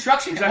 A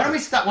construction. Exactly.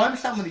 Why don't we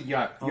start with a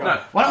yacht?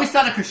 No. Why don't we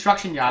start a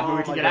construction yard where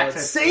we can my get God.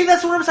 access? See,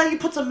 that's what I'm saying. You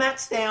put some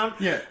mats down.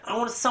 Yeah. I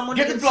want someone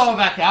Get to the blower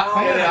back out.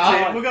 Clean it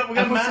that's up. it. We got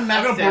and put some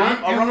mats a broom.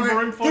 down. I'll run a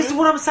broom for This is you.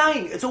 what I'm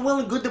saying. It's all well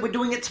and good that we're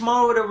doing it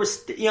tomorrow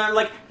at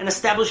like an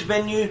established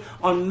venue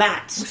on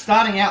mats.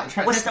 Starting out.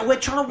 We're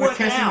trying to work it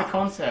testing out. the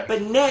concept.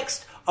 But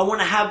next, I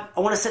want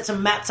to set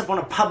some mats up on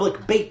a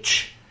public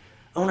beach.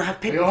 I want to have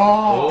people.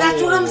 Oh.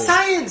 That's what I'm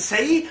saying.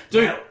 See,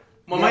 Dude,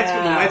 my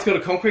Yeah. mate's got a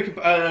concrete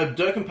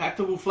dirt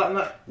compactor. We'll flatten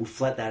that. we'll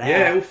flat that out.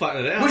 Yeah, we'll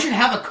flatten it out. We should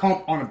have a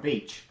comp on a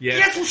beach. Yeah.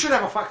 Yes, we should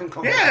have a fucking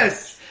conference.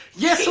 Yes.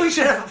 Yes, we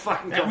should have a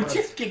fucking Would conference.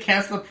 you get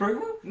council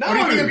approval? No. Or do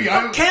you think it'd be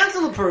over,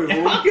 Council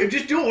approval. Fuck it,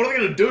 just do it. What are they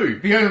going to do?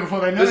 be over before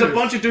they know? There's a this?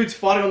 bunch of dudes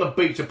fighting on the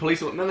beach. The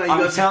police are like, no, you I'm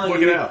guys just telling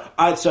work you. it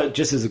out. So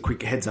just as a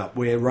quick heads up,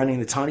 we're running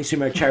the Tiny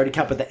Sumo Charity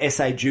Cup at the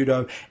SA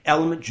Judo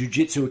Element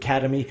Jiu-Jitsu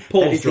Academy.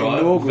 Paul's That is the Drive,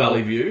 inaugural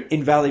Valley View.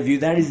 In Valley View.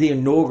 That is the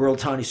inaugural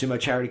Tiny Sumo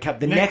Charity Cup.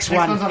 The next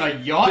one's one. on a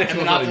yacht, Next and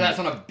then one's on after a- that's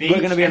on a beach.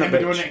 We're gonna be on and a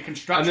then we're beach. doing it in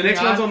construction And the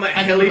next yard, one's on that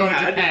and then we're going to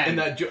helipad. Japan.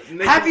 In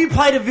that Have you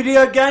played a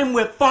video game?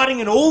 We're fighting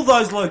in all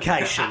those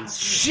locations.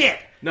 Shit.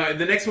 No,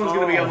 the next one's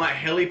going to be on that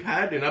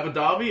helipad in Abu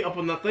Dhabi, up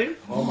on that thing.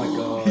 Oh my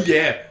god.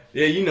 Yeah,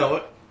 you know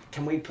it.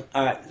 Can we?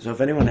 So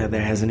if anyone out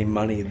there has any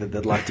money that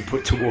they'd like to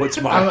put towards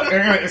I'm my,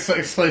 like,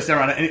 it's slow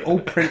down on it. All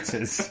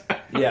princes.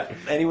 yeah,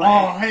 anyone,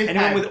 Oh, hey,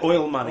 anyone hey. with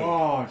oil money.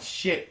 Oh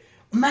shit!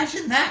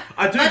 Imagine that.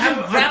 I do Imagine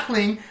have a-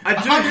 grappling I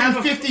do have a-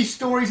 150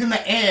 stories in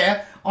the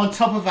air on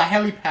top of a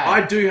helipad.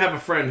 I do have a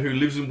friend who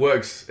lives and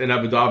works in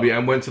Abu Dhabi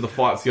and went to the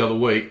fights the other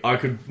week. I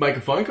could make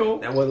a phone call.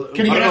 Well,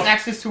 Can you I get don't us know-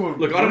 access to a?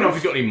 Look, I don't know if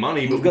he's got any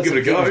money, but We've we'll got give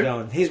it a some things go.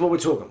 going. Here's what we're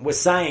talking. We're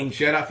saying,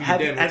 Shout out for you,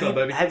 Dan. What's up,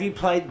 baby? Have you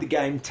played the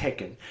game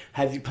Tekken?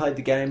 Have you played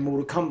the game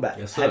Mortal Kombat?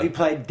 Yes, sir. Have you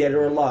played Dead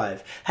or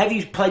Alive? Have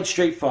you played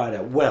Street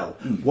Fighter? Well,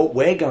 what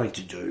we're going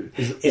to do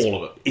is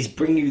all of it. Is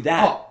bring you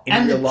that Oh, in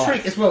and real the life.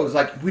 trick as well is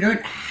like we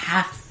don't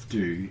have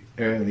to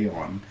early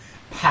on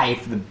pay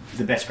for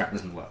the best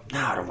grapplers in the world. No,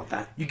 I don't want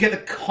that. You get the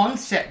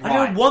concept right.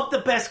 I don't want the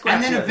best grapplers.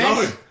 And then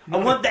eventually- I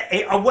want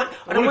the. I want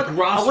the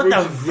grassroots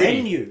of gritty.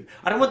 venue.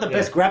 I don't want the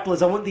best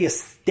grapplers. I want the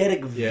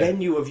aesthetic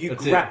venue of you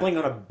That's it. grappling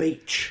on a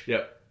beach.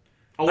 Yep.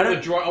 I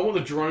want the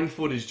drone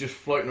footage just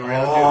floating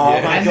around. Oh,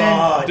 yeah. my and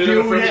God. then Do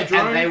build it for the it,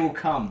 drone? and they will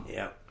come.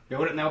 Yeah.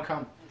 Build it, and they'll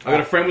come. I got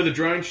a friend with a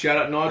drone. Shout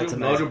out That's Nigel. amazing.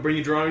 Nigel, bring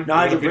your drone.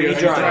 Nigel, We've got bring your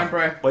video drone. stuff.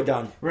 bro. We're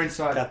done. We're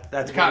inside.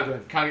 That's We what we're can't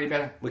doing. get any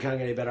better. We can't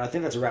get any better. I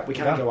think that's a wrap. We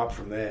can't Yeah. go up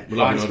from there. We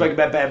love We you, spoke Nigel.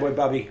 about Bad Boy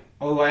Bubby.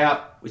 All the way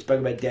up. We spoke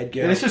about Dead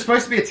Girl. And this was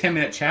supposed to be a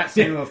 10-minute chat,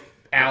 so we're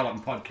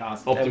hour-long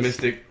podcast.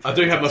 Optimistic. I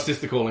do have my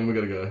sister calling. We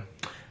got to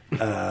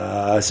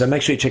go. So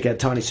make sure you check out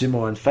Tiny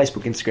Sumo on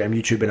Facebook, Instagram,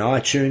 YouTube, and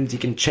iTunes. You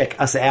can check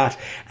us out,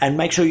 and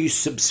make sure you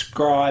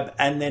subscribe,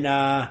 and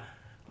then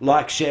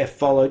like, share,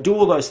 follow, do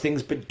all those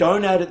things. But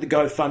donate at the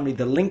GoFundMe.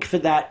 The link for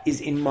that is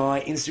in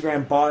my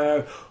Instagram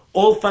bio.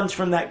 All funds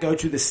from that go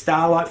to the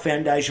Starlight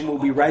Foundation. We'll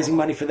be raising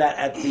money for that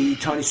at the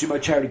Tiny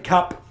Sumo Charity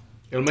Cup.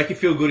 It'll make you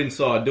feel good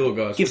inside. Do it,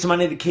 guys. Give some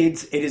money to the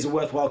kids. It is a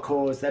worthwhile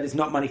cause. That is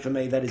not money for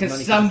me. That is Can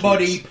money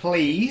somebody for the kids.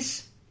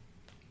 please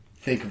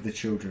think of the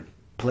children?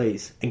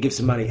 Please. And give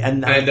some money.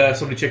 And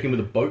Somebody check in with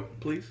a boat,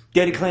 please.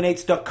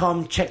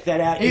 DirtyCleanEats.com. Check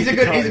that out. He's Use a the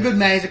good code.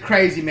 man. He's a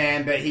crazy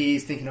man, but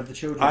he's thinking of the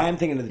children. I am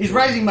thinking of the He's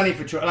children. raising money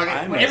for children.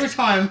 I am Like every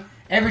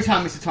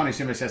time Mr. Tony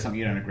Sumo says something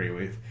you don't agree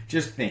with,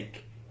 just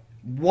think: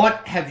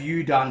 what have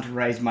you done to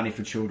raise money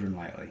for children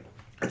lately?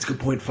 That's a good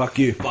point. Fuck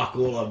you. Fuck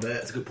all of that.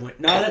 That's a good point.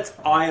 No,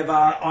 I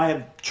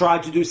have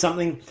tried to do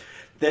something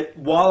that,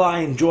 while I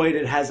enjoyed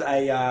it, has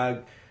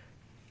a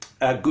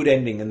a good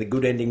ending, and the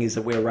good ending is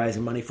that we're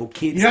raising money for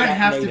kids. You don't that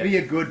have need to it. be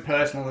a good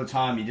person all the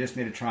time. You just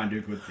need to try and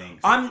do good things.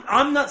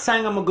 I'm not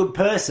saying I'm a good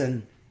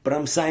person, but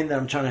I'm saying that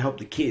I'm trying to help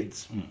the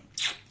kids.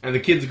 And the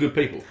kids are good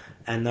people.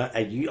 And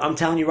I'm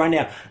telling you right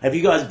now, have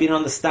you guys been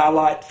on the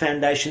Starlight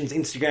Foundation's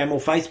Instagram or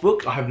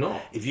Facebook? I have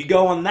not. If you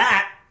go on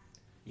that,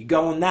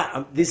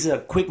 this is a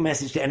quick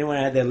message to anyone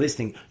out there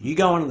listening. You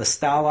go on the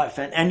Starlight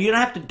Foundation, and you don't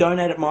have to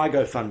donate at my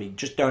GoFundMe.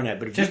 Just donate.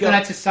 But if Just you go,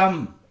 donate to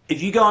some.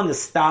 if you go on the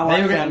Starlight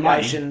They will get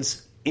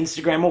Foundation's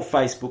Instagram or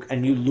Facebook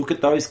and you look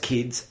at those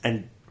kids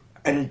and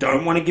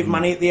don't want to give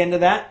money at the end of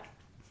that,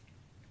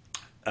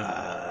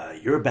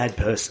 you're a bad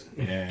person.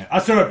 Yeah, I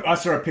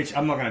saw a picture.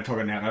 I'm not going to talk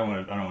it now. I don't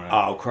want to.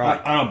 Oh,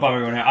 crap. I don't bum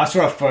everyone out. I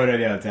saw a photo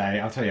the other day.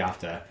 I'll tell you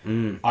after.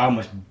 I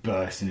almost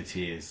burst into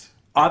tears.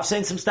 I've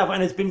seen some stuff,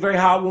 and it's been very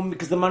heartwarming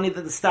because the money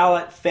that the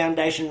Starlight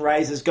Foundation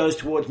raises goes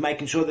towards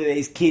making sure that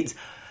these kids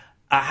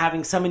are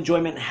having some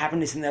enjoyment and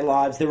happiness in their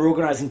lives. They're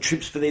organising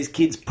trips for these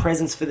kids,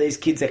 presents for these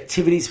kids,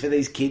 activities for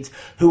these kids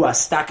who are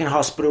stuck in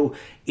hospital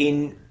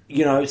in,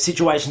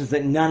 situations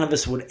that none of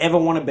us would ever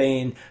want to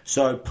be in.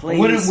 So please... I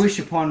wouldn't wish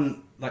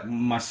upon... like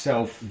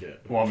myself,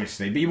 well,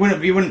 obviously, but you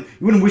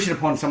wouldn't wish it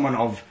upon someone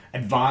of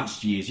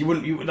advanced years. You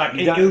wouldn't. It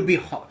would be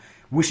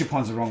wish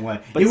upon's the wrong word.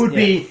 But it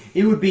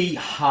would be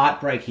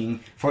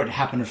heartbreaking for it to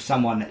happen to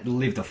someone that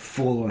lived a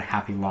full and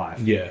happy life.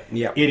 Yeah.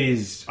 Yeah. It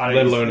is.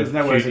 Let alone there's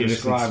no way to innocent,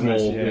 describe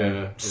small. it.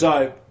 Yeah.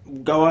 So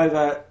go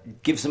over,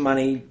 give some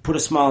money, put a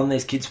smile on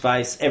these kids'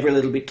 face. Every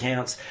little bit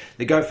counts.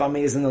 The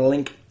GoFundMe is in the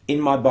link in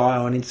my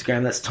bio on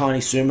Instagram. That's Tiny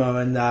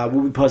Sumo, and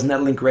we'll be posting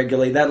that link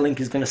regularly. That link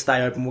is going to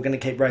stay open. We're going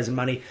to keep raising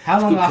money. How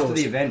It's a long good after cause.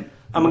 the event?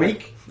 I'm A gonna,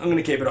 week? I'm going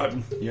to keep it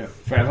open. Yeah,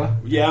 forever.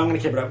 Yeah, I'm going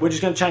to keep it open. We're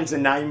just going to change the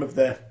name of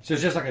the... So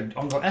it's just like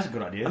that's a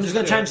good idea. I'm just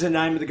going to change the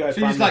name of the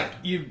GoFundMe. So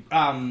you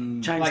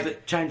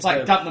just Change like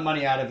the- dump the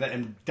money out of it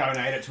and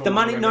donate it to The them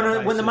money, on a no. regular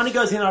When the basis. money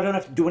goes in, I don't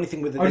have to do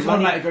anything with it. Oh, The just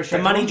money, automatically goes straight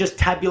the to money them? just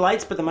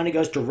tabulates, but the money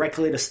goes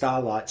directly to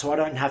Starlight, so I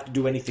don't have to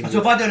do anything. So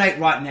with if I donate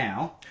right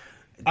now,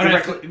 we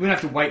don't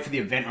have to wait for the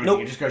event or anything.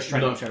 Nope. It just goes straight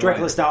No. to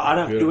directly to Starlight, I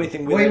don't have to do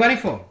anything with What are it. you waiting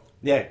for?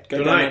 Yeah, go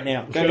Donate. donate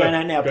now. Let's Go do it.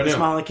 donate now. Go Put a now.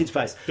 smile on the kid's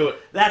face. Do it.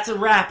 That's a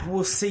wrap.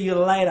 We'll see you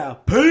later.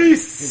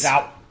 Peace. He's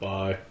out.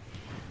 Bye.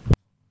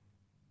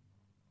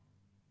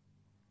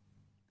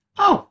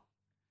 Oh,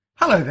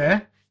 hello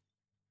there.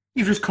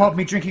 You've just caught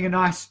me drinking a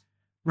nice,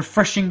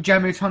 refreshing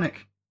Jamu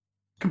tonic.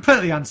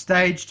 Completely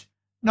unstaged,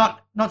 not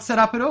set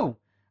up at all.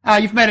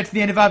 You've made it to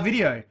the end of our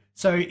video,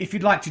 so if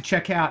you'd like to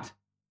check out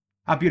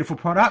our beautiful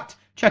product,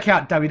 check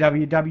out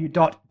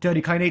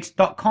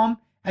www.dirtycleaneats.com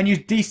and use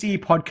DCE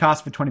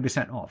podcast for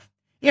 20% off.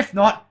 If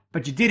not,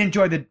 but you did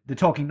enjoy the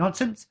talking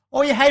nonsense,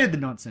 or you hated the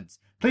nonsense,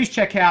 please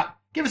check out,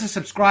 give us a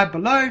subscribe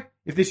below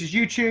if this is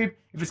YouTube.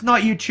 If it's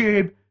not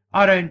YouTube,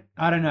 I don't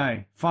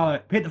know.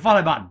 Hit the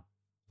follow button.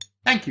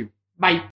 Thank you. Bye.